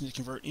obligation, to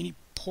convert any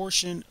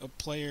portion of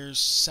players'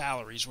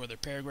 salaries, whether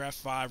paragraph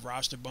 5,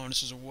 roster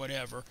bonuses, or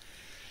whatever,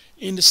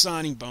 into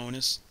signing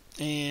bonus.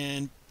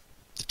 And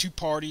the two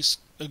parties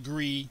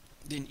agree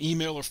that an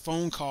email or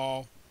phone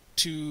call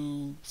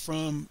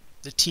from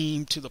the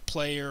team to the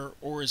player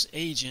or his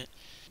agent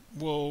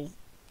will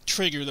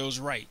trigger those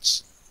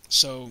rights.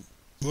 So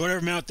whatever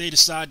amount they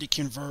decide to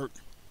convert,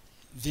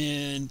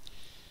 then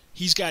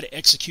he's got to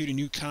execute a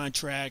new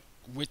contract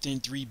within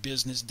 3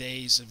 business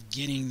days of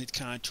getting the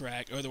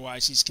contract.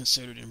 Otherwise, he's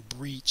considered in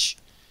breach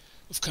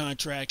of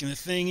contract. And the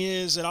thing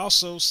is, it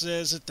also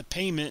says that the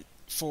payment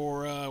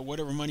for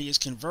whatever money is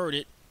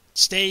converted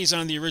stays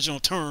on the original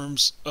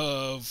terms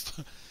of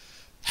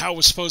how it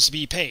was supposed to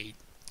be paid.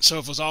 So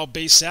if it was all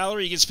base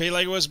salary, he gets paid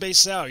like it was base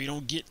salary. You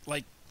don't get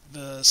like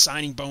the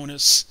signing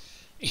bonus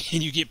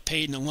and you get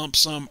paid in a lump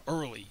sum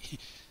early.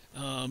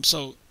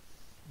 So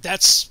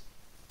that's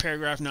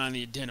paragraph 9 of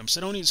the addendum.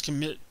 So don't need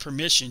commit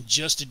permission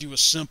just to do a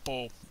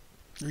simple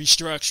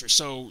restructure.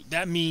 So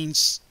that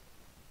means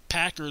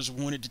Packers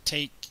wanted to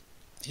take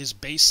his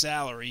base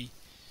salary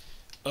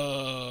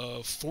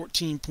of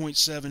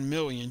 $14.7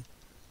 million,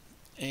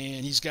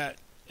 and he's got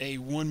a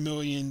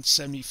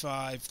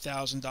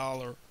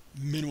 $1,075,000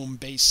 minimum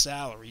base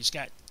salary.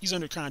 He's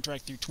under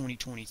contract through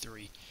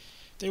 2023.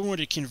 They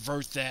wanted to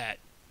convert that.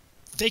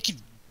 They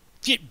could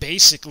get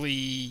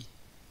basically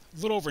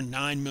a little over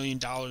 $9 million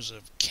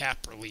of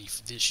cap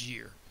relief this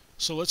year.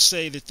 So let's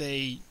say that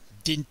they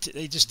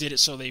just did it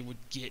so they would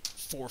get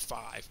 4 or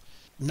 5.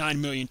 $9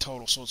 million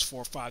total, so it's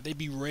 4 or 5. They'd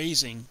be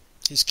raising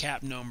his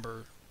cap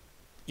number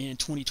in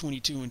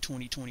 2022 and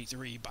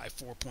 2023 by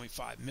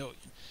 $4.5 million.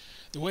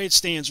 The way it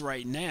stands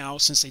right now,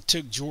 since they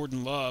took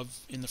Jordan Love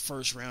in the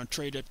first round,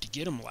 trade up to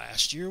get him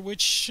last year,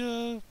 which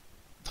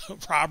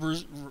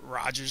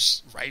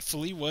Rodgers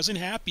rightfully wasn't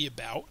happy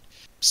about,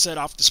 set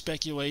off the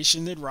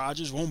speculation that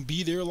Rodgers won't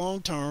be there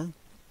long term,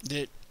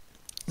 that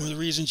one of the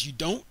reasons you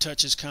don't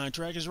touch his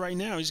contract is right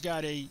now he's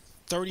got a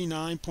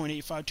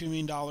 $39.852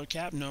 million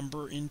cap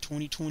number in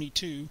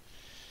 2022,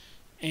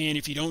 and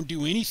if you don't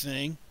do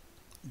anything,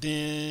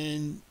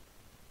 then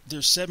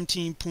there's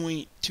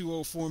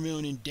 $17.204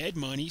 million in dead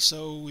money.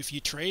 So if you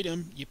trade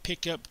him, you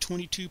pick up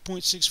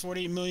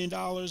 $22.648 million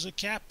of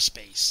cap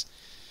space.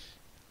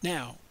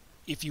 Now,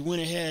 if you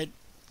went ahead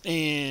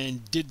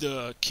and did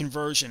the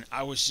conversion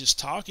I was just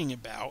talking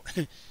about,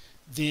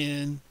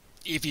 then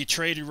if you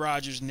traded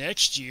Rodgers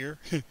next year,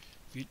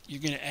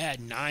 you're going to add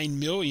 $9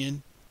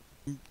 million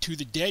to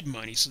the dead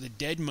money. So the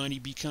dead money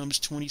becomes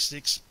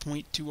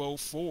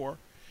 $26.204,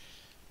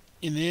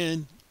 and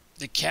then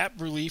the cap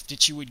relief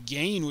that you would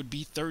gain would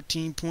be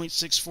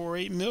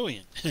 $13.648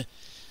 million.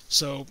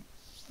 So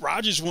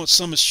Rodgers wants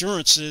some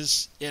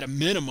assurances at a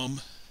minimum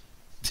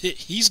that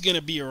he's going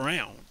to be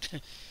around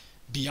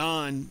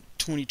beyond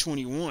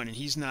 2021, and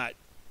he's not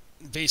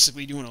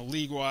basically doing a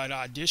league-wide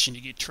audition to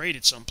get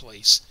traded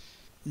someplace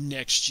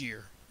next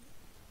year.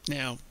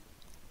 Now,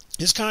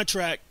 his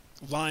contract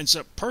lines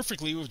up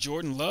perfectly with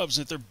Jordan Love's,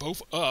 that they're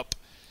both up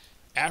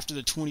after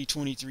the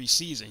 2023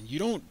 season. You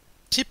don't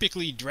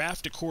typically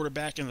draft a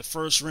quarterback in the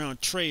first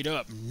round, trade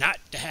up, not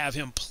to have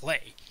him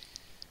play.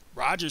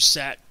 Rodgers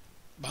sat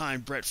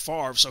behind Brett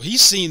Favre, so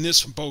he's seen this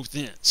from both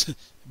ends.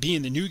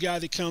 Being the new guy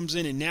that comes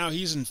in, and now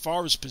he's in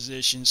Favre's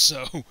position,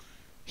 so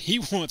he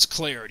wants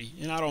clarity,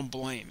 and I don't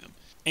blame him.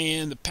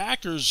 And the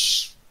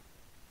Packers,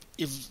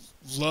 if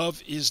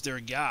Love is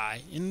their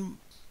guy, and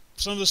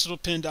some of this will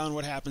depend on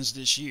what happens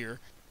this year,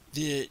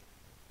 that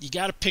you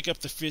got to pick up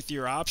the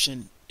 5th-year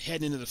option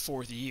heading into the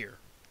 4th year.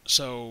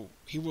 So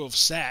he will have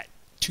sat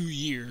 2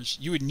 years.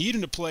 You would need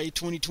him to play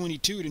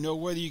 2022 to know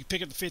whether you can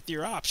pick up the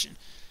 5th-year option.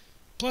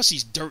 Plus,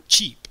 he's dirt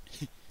cheap.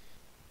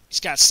 He's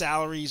got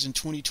salaries in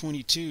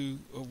 2022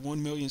 of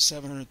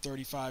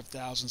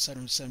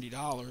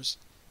 $1,735,770.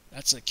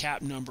 That's a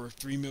cap number of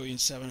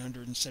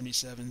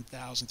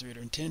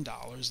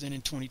 $3,777,310. Then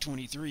in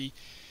 2023,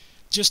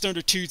 just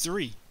under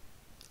 2.3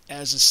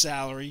 as a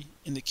salary,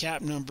 and the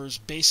cap number is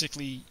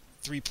basically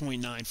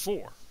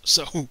 3.94.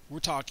 So we're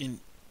talking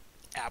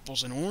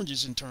apples and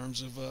oranges in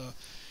terms of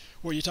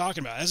what you're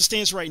talking about. As it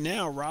stands right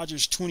now,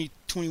 Rodgers'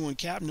 2021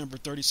 cap number,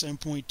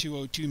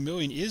 $37.202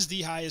 million, is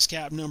the highest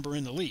cap number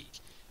in the league.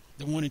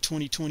 The one in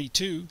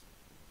 2022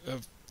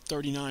 of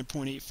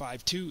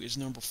 $39.852 is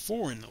number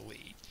 4 in the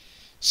league.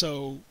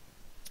 So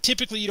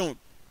typically you don't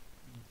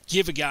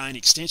give a guy an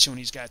extension when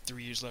he's got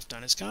 3 years left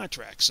on his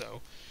contract.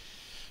 So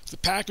if the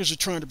Packers are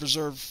trying to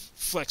preserve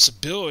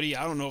flexibility,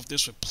 I don't know if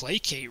this would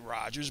placate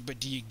Rodgers, but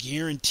do you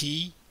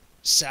guarantee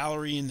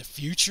salary in the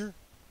future?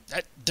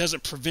 That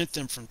doesn't prevent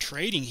them from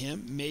trading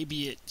him.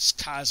 Maybe it's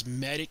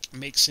cosmetic,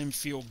 makes him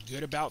feel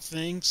good about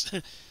things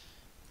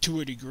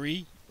to a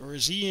degree. Or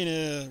is he in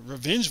a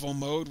revengeful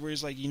mode where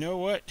he's like, you know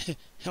what?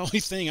 The only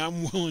thing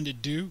I'm willing to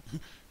do,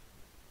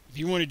 if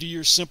you want to do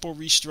your simple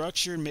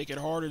restructure and make it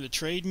harder to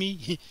trade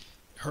me,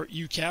 hurt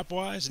you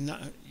cap-wise, and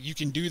you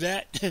can do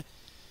that.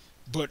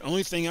 But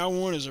only thing I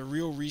want is a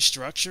real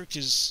restructure,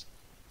 because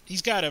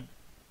he's got a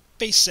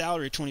base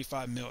salary of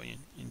 $25 million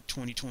in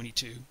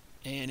 2022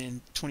 and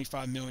in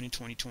 $25 million in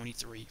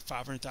 2023,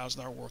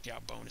 $500,000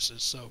 workout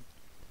bonuses.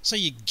 So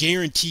you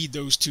guaranteed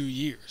those 2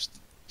 years.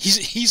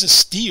 He's a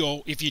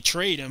steal if you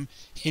trade him,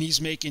 and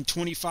he's making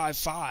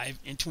 $25.5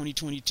 in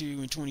 2022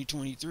 and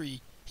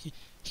 2023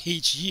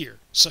 each year.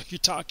 So you're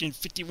talking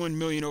 $51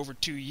 million over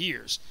 2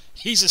 years.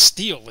 He's a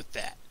steal at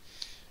that.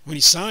 When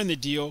he signed the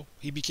deal,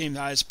 he became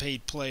the highest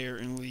paid player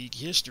in league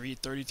history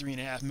at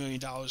 $33.5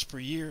 million per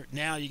year.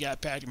 Now you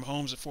got Patrick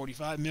Mahomes at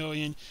 $45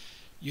 million.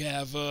 You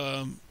have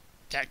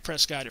Dak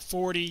Prescott at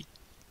 $40,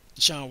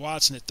 Deshaun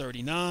Watson at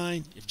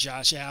 $39. If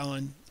Josh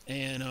Allen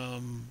and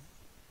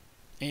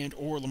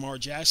or Lamar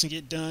Jackson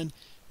get done,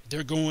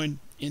 they're going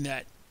in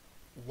that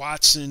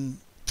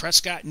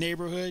Watson-Prescott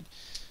neighborhood.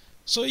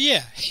 So,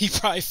 yeah, he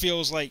probably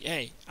feels like,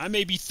 hey, I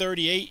may be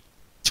 38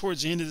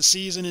 towards the end of the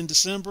season in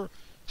December.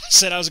 I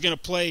said I was going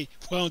to play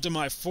well into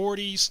my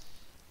 40s.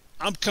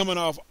 I'm coming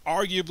off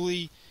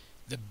arguably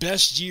the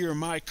best year of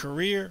my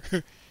career.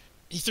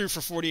 He threw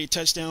for 48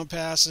 touchdown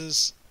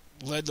passes,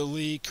 led the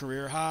league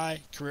career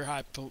high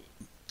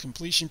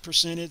completion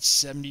percentage,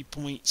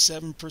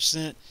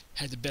 70.7%,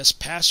 had the best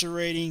passer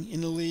rating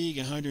in the league,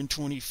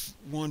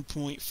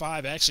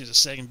 121.5, actually the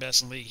second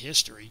best in league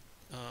history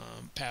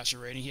passer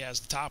rating. He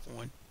has the top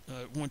one,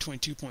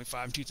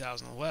 122.5 in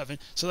 2011.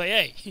 So,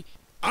 hey,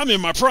 I'm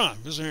in my prime.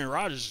 This is what Aaron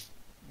Rodgers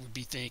would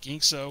be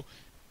thinking. So,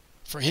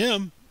 for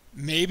him,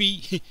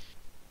 maybe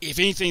if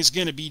anything's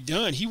going to be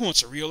done, he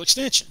wants a real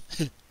extension.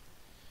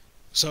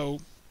 So,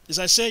 as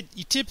I said,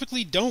 you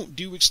typically don't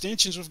do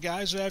extensions with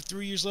guys who have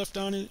 3 years left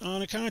on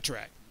a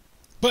contract.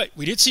 But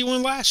we did see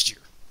one last year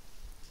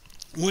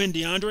when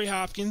DeAndre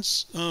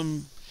Hopkins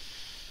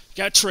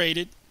got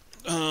traded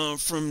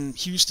from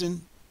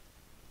Houston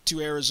to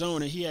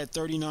Arizona. He had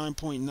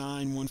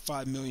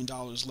 $39.915 million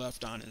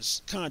left on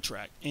his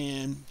contract,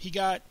 and he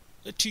got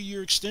a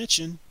 2-year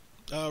extension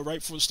right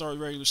before the start of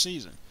the regular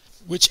season,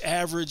 which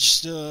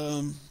averaged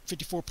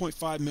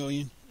 $54.5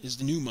 million is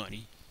the new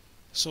money.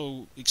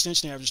 So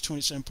extension average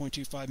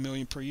 $27.25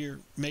 million per year,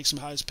 makes him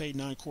the highest paid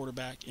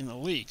non-quarterback in the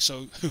league.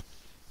 So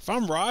if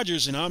I'm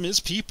Rodgers and I'm his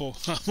people,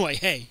 I'm like,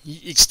 hey,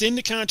 extend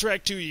the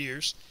contract 2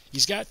 years.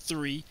 He's got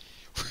 3.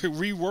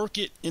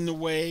 Rework it in the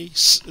way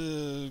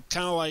kind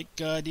of like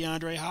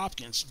DeAndre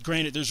Hopkins.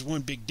 Granted, there's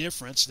one big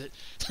difference, that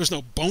there's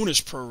no bonus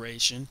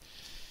proration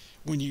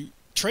when you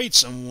trade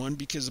someone,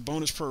 because the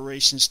bonus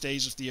proration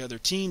stays with the other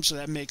team, so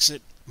that makes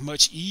it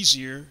much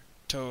easier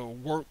to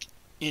work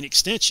in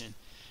extension,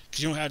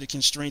 because you don't have the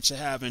constraints of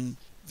having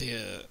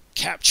the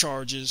cap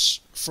charges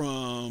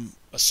from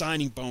a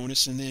signing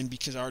bonus, and then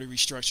because I already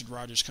restructured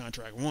Rodgers'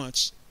 contract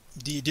once,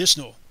 the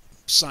additional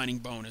signing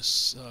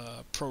bonus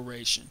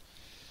proration.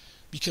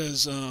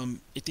 Because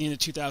at the end of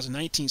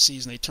 2019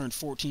 season, they turned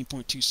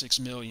 $14.26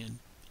 million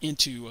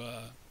into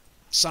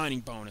signing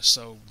bonus,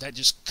 so that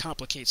just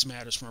complicates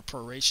matters from a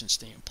proration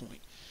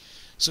standpoint.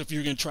 So if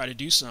you're going to try to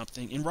do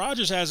something, and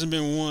Rodgers hasn't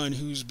been one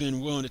who's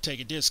been willing to take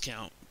a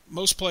discount.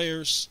 Most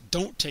players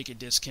don't take a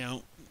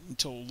discount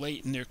until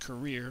late in their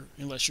career,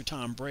 unless you're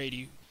Tom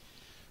Brady,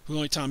 who the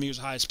only time he was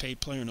the highest paid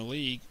player in the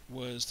league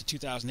was the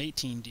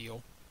 2010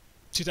 deal,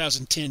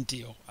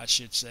 I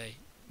should say,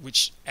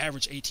 which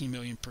averaged $18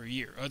 million per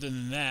year. Other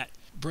than that,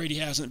 Brady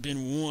hasn't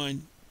been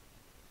one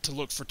to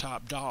look for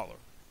top dollar.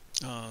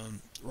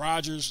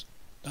 Rodgers,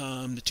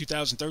 the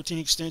 2013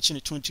 extension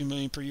at $22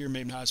 million per year,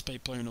 made him the highest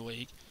paid player in the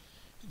league.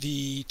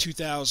 The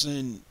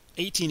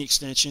 2018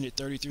 extension at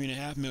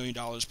 $33.5 million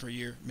per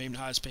year, made him the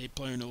highest paid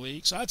player in the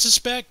league. So I'd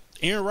suspect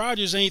Aaron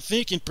Rodgers ain't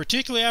thinking,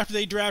 particularly after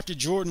they drafted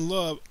Jordan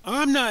Love,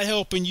 I'm not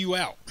helping you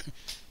out.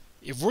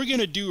 If we're going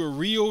to do a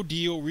real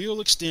deal,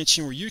 real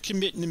extension where you're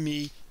committing to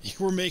me,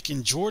 we're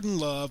making Jordan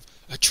Love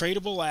a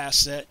tradable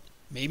asset,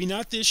 maybe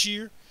not this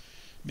year,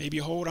 maybe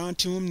hold on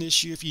to him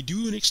this year. If you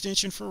do an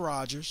extension for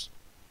Rodgers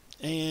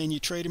and you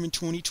trade him in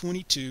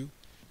 2022,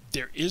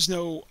 there is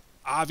no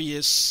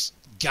obvious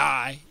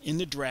guy in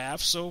the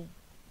draft, so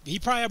he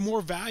probably have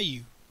more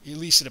value, at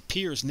least it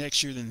appears,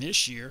 next year than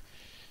this year.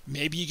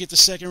 Maybe you get the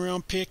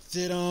second-round pick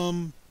that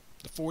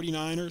the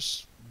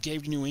 49ers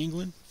gave to New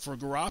England for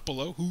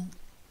Garappolo, who,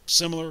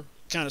 similar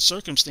kind of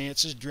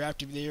circumstances,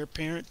 drafted the heir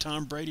apparent.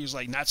 Tom Brady was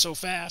like, not so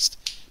fast,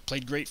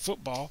 played great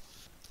football.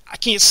 I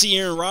can't see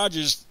Aaron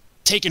Rodgers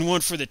taking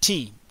one for the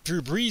team.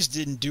 Drew Brees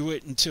didn't do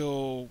it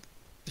until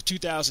the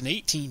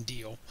 2018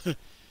 deal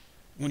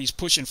when he's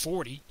pushing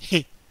 40.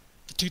 The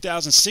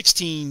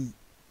 2016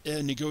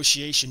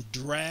 negotiation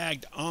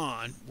dragged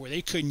on where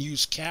they couldn't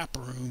use cap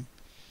room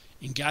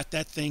and got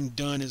that thing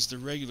done as the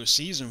regular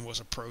season was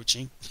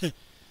approaching.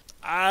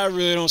 I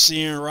really don't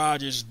see Aaron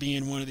Rodgers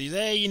being one of these,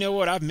 hey, you know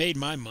what, I've made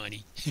my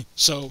money.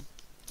 So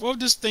what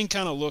would this thing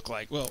kind of look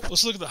like? Well,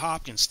 let's look at the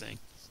Hopkins thing.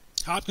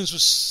 Hopkins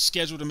was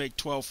scheduled to make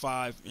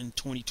 $12.5 in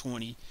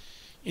 2020,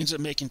 ends up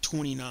making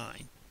 $29.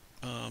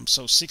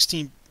 So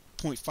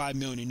 $16.5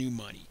 million in new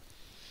money.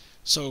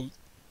 So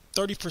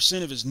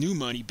 30% of his new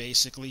money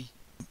basically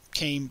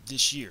came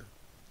this year.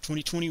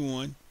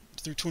 2021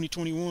 through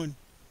 2021,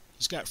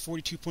 he's got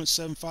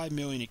 $42.75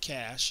 million in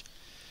cash.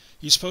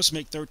 He's supposed to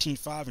make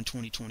 $13.5 in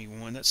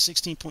 2021. That's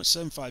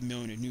 $16.75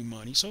 million in new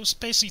money. So it's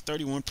basically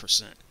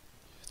 31%.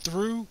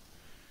 Through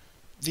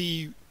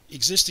the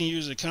existing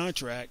years of the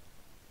contract,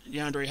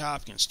 DeAndre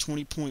Hopkins,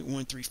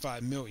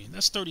 $20.135 million.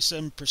 That's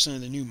 37%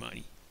 of the new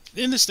money.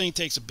 Then this thing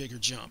takes a bigger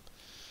jump.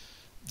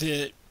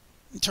 In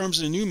terms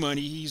of the new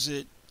money, he's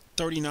at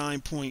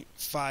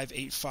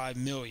 $39.585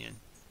 million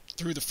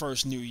through the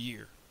first new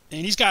year.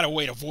 And he's got a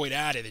way to void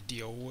out of the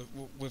deal.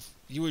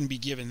 You wouldn't be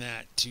giving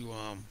that to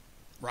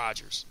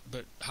Rodgers,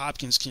 but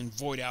Hopkins can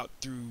void out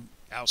through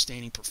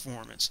outstanding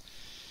performance.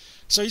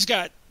 So he's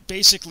got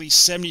basically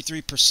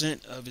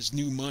 73% of his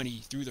new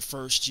money through the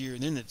first year,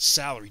 and then the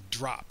salary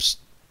drops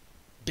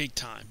big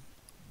time.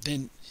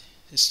 Then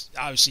It's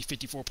obviously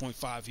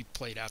 54.5. He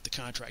played out the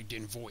contract,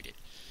 didn't void it.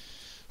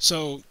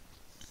 So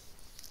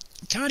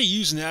kind of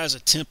using that as a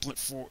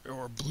template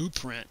or a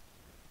blueprint.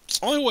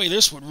 Only way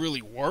this would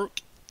really work,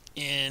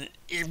 and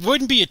it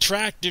wouldn't be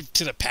attractive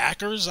to the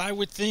Packers, I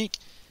would think,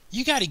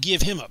 you got to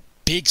give him a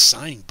big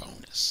signing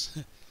bonus.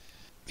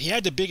 He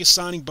had the biggest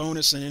signing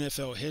bonus in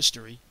NFL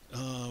history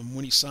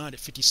when he signed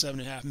at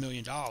 $57.5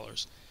 million.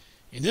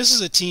 And this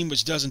is a team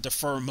which doesn't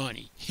defer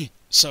money.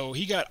 So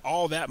he got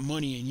all that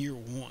money in year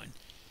one.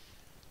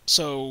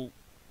 So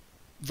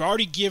you've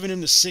already given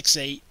him the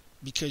 6.8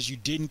 because you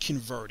didn't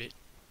convert it.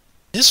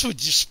 This would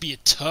just be a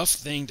tough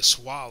thing to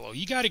swallow.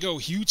 You got to go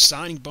huge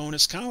signing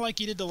bonus, kind of like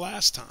you did the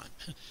last time.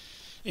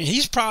 And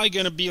he's probably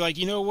going to be like,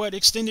 you know what,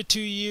 extended 2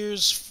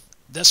 years.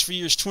 That's for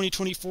years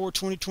 2024,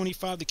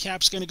 2025. The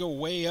cap's going to go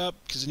way up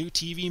because of new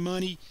TV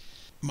money.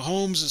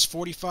 Mahomes is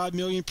 $45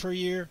 million per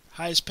year,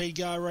 highest paid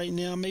guy right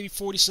now. Maybe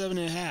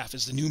 $47.5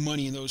 is the new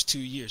money in those 2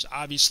 years.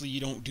 Obviously,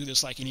 you don't do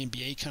this like an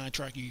NBA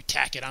contract. You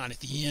tack it on at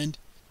the end.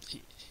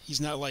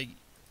 He's not like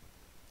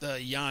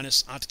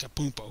Giannis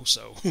Antetokounmpo,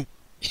 so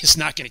it's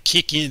not going to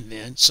kick in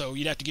then. So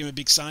you'd have to give him a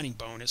big signing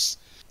bonus.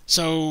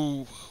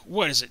 So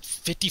what is it?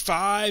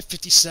 55,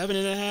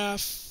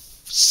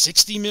 57.5,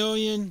 60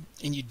 million,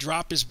 and you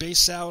drop his base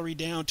salary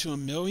down to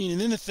 $1 million.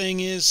 And then the thing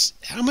is,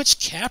 how much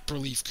cap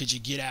relief could you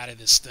get out of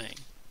this thing?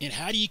 And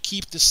how do you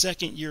keep the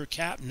second year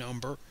cap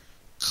number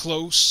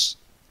close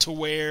to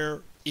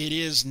where it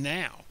is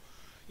now?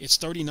 It's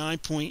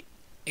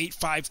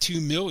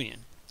 $39.852 million.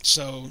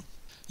 So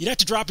you'd have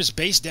to drop his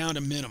base down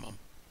to minimum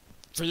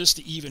for this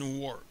to even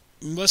work.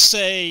 Let's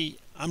say,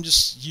 I'm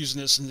just using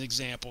this as an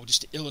example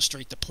just to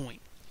illustrate the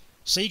point.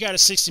 Say you got a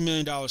 $60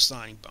 million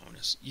signing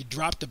bonus. You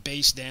drop the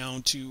base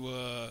down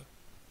to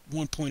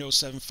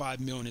 $1.075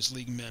 million as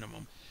league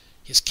minimum.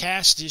 His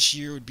cash this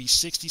year would be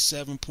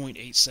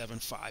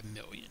 $67.875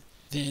 million.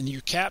 Then your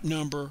cap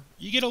number,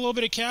 you get a little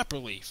bit of cap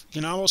relief.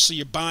 You can also,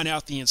 you're buying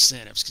out the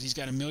incentives because he's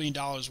got $1 million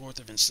worth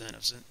of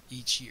incentives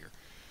each year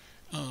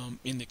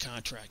in the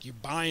contract. You're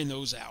buying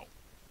those out.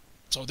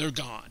 So they're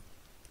gone.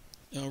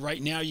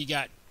 Right now you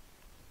got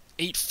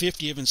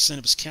 $850 of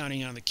incentives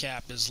counting on the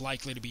cap is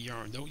likely to be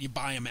earned. You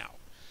buy them out.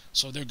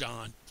 So they're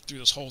gone through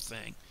this whole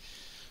thing.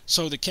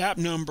 So the cap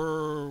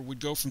number would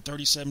go from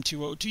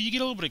 37.202. You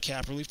get a little bit of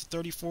cap relief to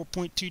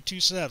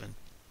 34.227.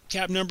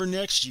 Cap number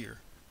next year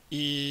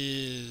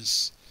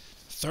is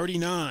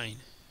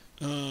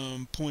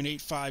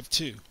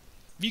 39.852.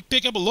 You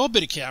pick up a little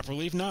bit of cap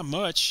relief, not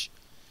much.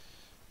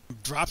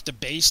 Drop the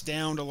base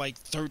down to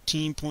like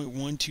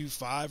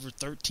 13.125 or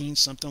 13,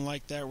 something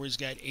like that, where he's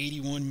got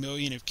 $81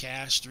 million of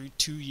cash through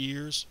 2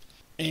 years.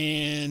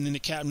 And then the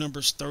cap number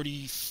is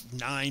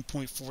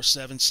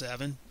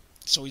 39.477.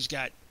 So he's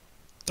got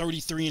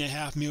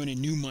 $33.5 million in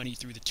new money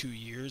through the 2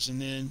 years.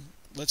 And then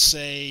let's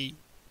say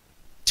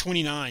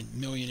 $29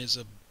 million is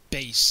a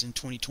base in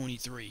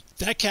 2023.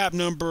 That cap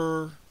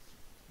number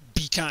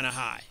be kind of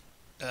high.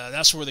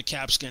 That's where the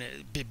cap's going to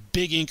be a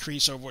big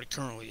increase over what it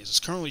currently is. It's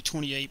currently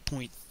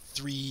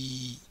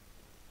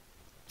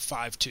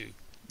 $28.352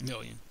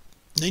 million.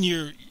 Then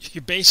you're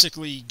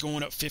basically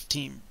going up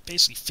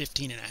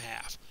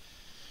 15.5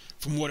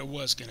 from what it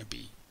was going to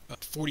be.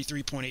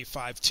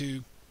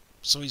 43.852.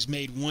 So he's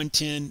made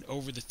 110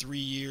 over the 3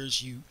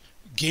 years. You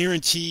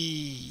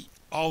guarantee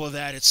all of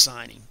that at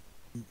signing.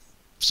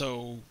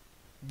 So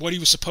what he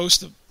was supposed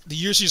to, the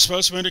years he was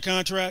supposed to be under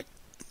contract,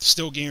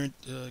 still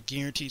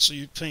guaranteed. So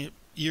you're paying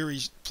year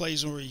he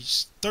plays where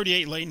he's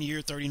 38 late in the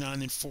year, 39,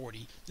 then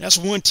 40. That's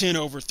 110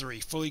 over 3,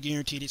 fully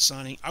guaranteed at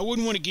signing. I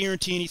wouldn't want to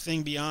guarantee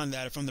anything beyond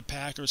that. If I'm the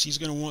Packers, he's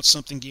going to want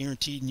something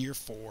guaranteed in year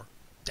 4.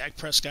 Dak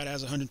Prescott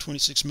has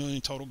 126 million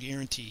total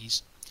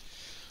guarantees.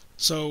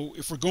 So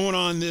if we're going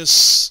on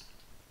this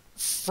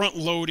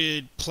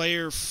front-loaded,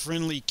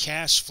 player-friendly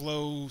cash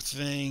flow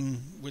thing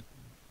with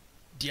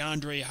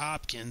DeAndre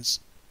Hopkins,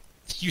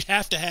 you'd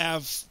have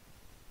to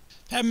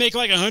make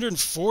like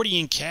 140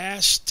 in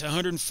cash to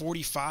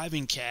 145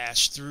 in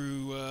cash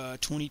through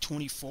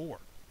 2024.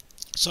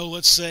 So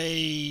let's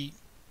say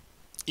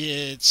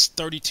it's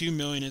 32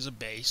 million as a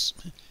base,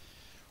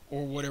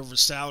 or whatever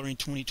salary in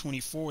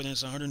 2024. Then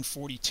it's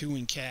 142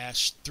 in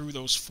cash through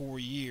those 4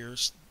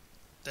 years.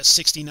 That's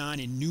 69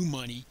 in new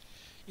money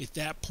at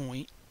that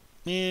point.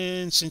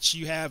 And since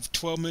you have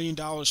 $12 million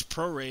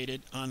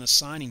prorated on the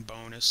signing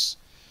bonus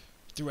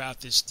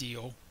throughout this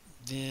deal,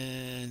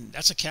 then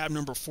that's a cap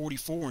number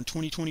 44 in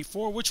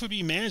 2024, which would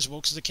be manageable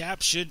because the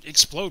cap should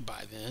explode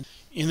by then.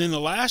 And then the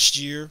last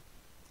year,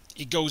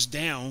 it goes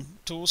down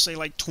to, we'll say,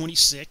 like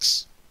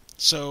 26.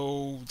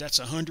 So that's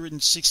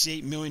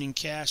 168 million in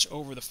cash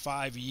over the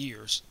 5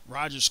 years.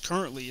 Rodgers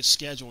currently is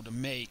scheduled to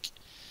make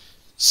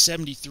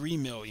 73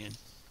 million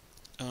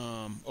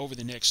over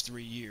the next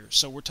 3 years.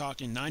 So we're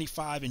talking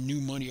 95 in new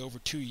money over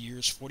 2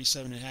 years,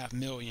 47.5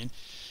 million.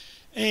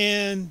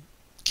 And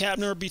cap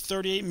number be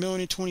 38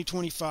 million in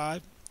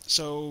 2025.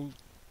 So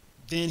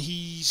then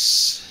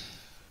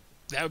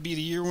that would be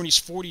the year when he's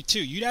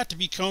 42. You'd have to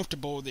be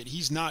comfortable that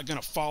he's not going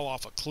to fall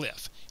off a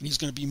cliff, and he's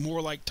going to be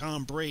more like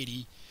Tom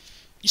Brady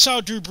you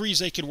saw Drew Brees,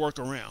 they could work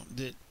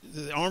around.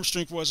 The arm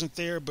strength wasn't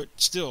there, but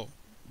still,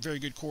 very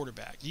good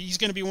quarterback. He's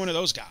going to be one of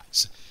those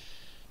guys.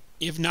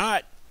 If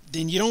not,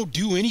 then you don't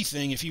do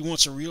anything if he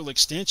wants a real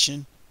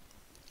extension,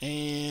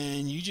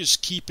 and you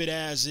just keep it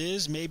as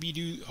is. Maybe you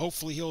do.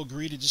 Hopefully he'll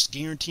agree to just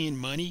guaranteeing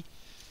money,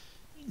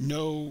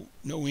 no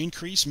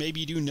increase. Maybe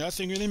you do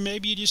nothing, or then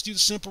maybe you just do the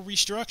simple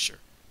restructure.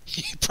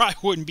 He probably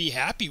wouldn't be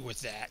happy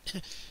with that,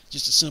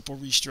 just a simple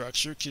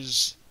restructure,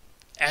 because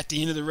at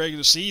the end of the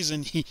regular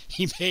season, he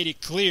made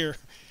it clear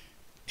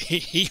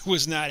he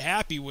was not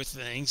happy with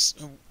things,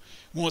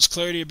 wants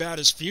clarity about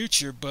his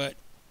future, but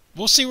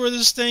we'll see where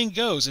this thing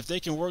goes, if they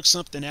can work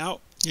something out.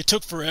 It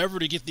took forever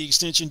to get the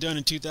extension done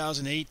in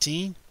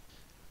 2018,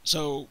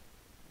 so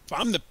if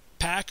I'm the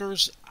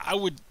Packers, I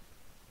would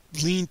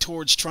lean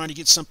towards trying to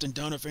get something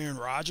done with Aaron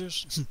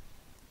Rodgers.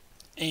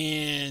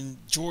 And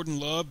Jordan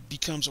Love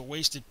becomes a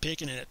wasted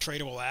pick and a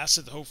tradable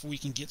asset that hopefully we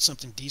can get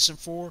something decent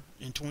for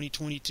in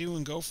 2022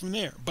 and go from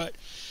there. But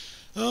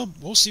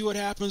we'll see what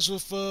happens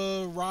with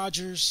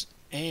Rodgers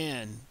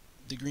and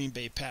the Green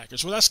Bay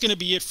Packers. Well, that's going to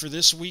be it for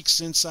this week's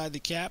Inside the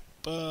Cap.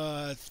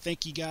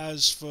 Thank you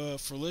guys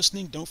for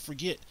listening. Don't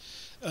forget,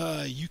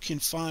 you can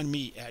find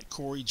me at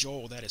Corey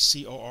Joel. That is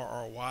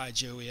CORRY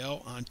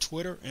JOEL on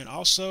Twitter. And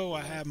also,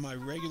 I have my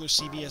regular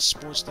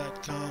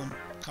CBSSports.com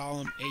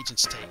column,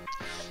 Agents Tape.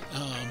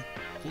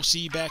 We'll see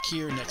you back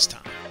here next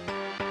time.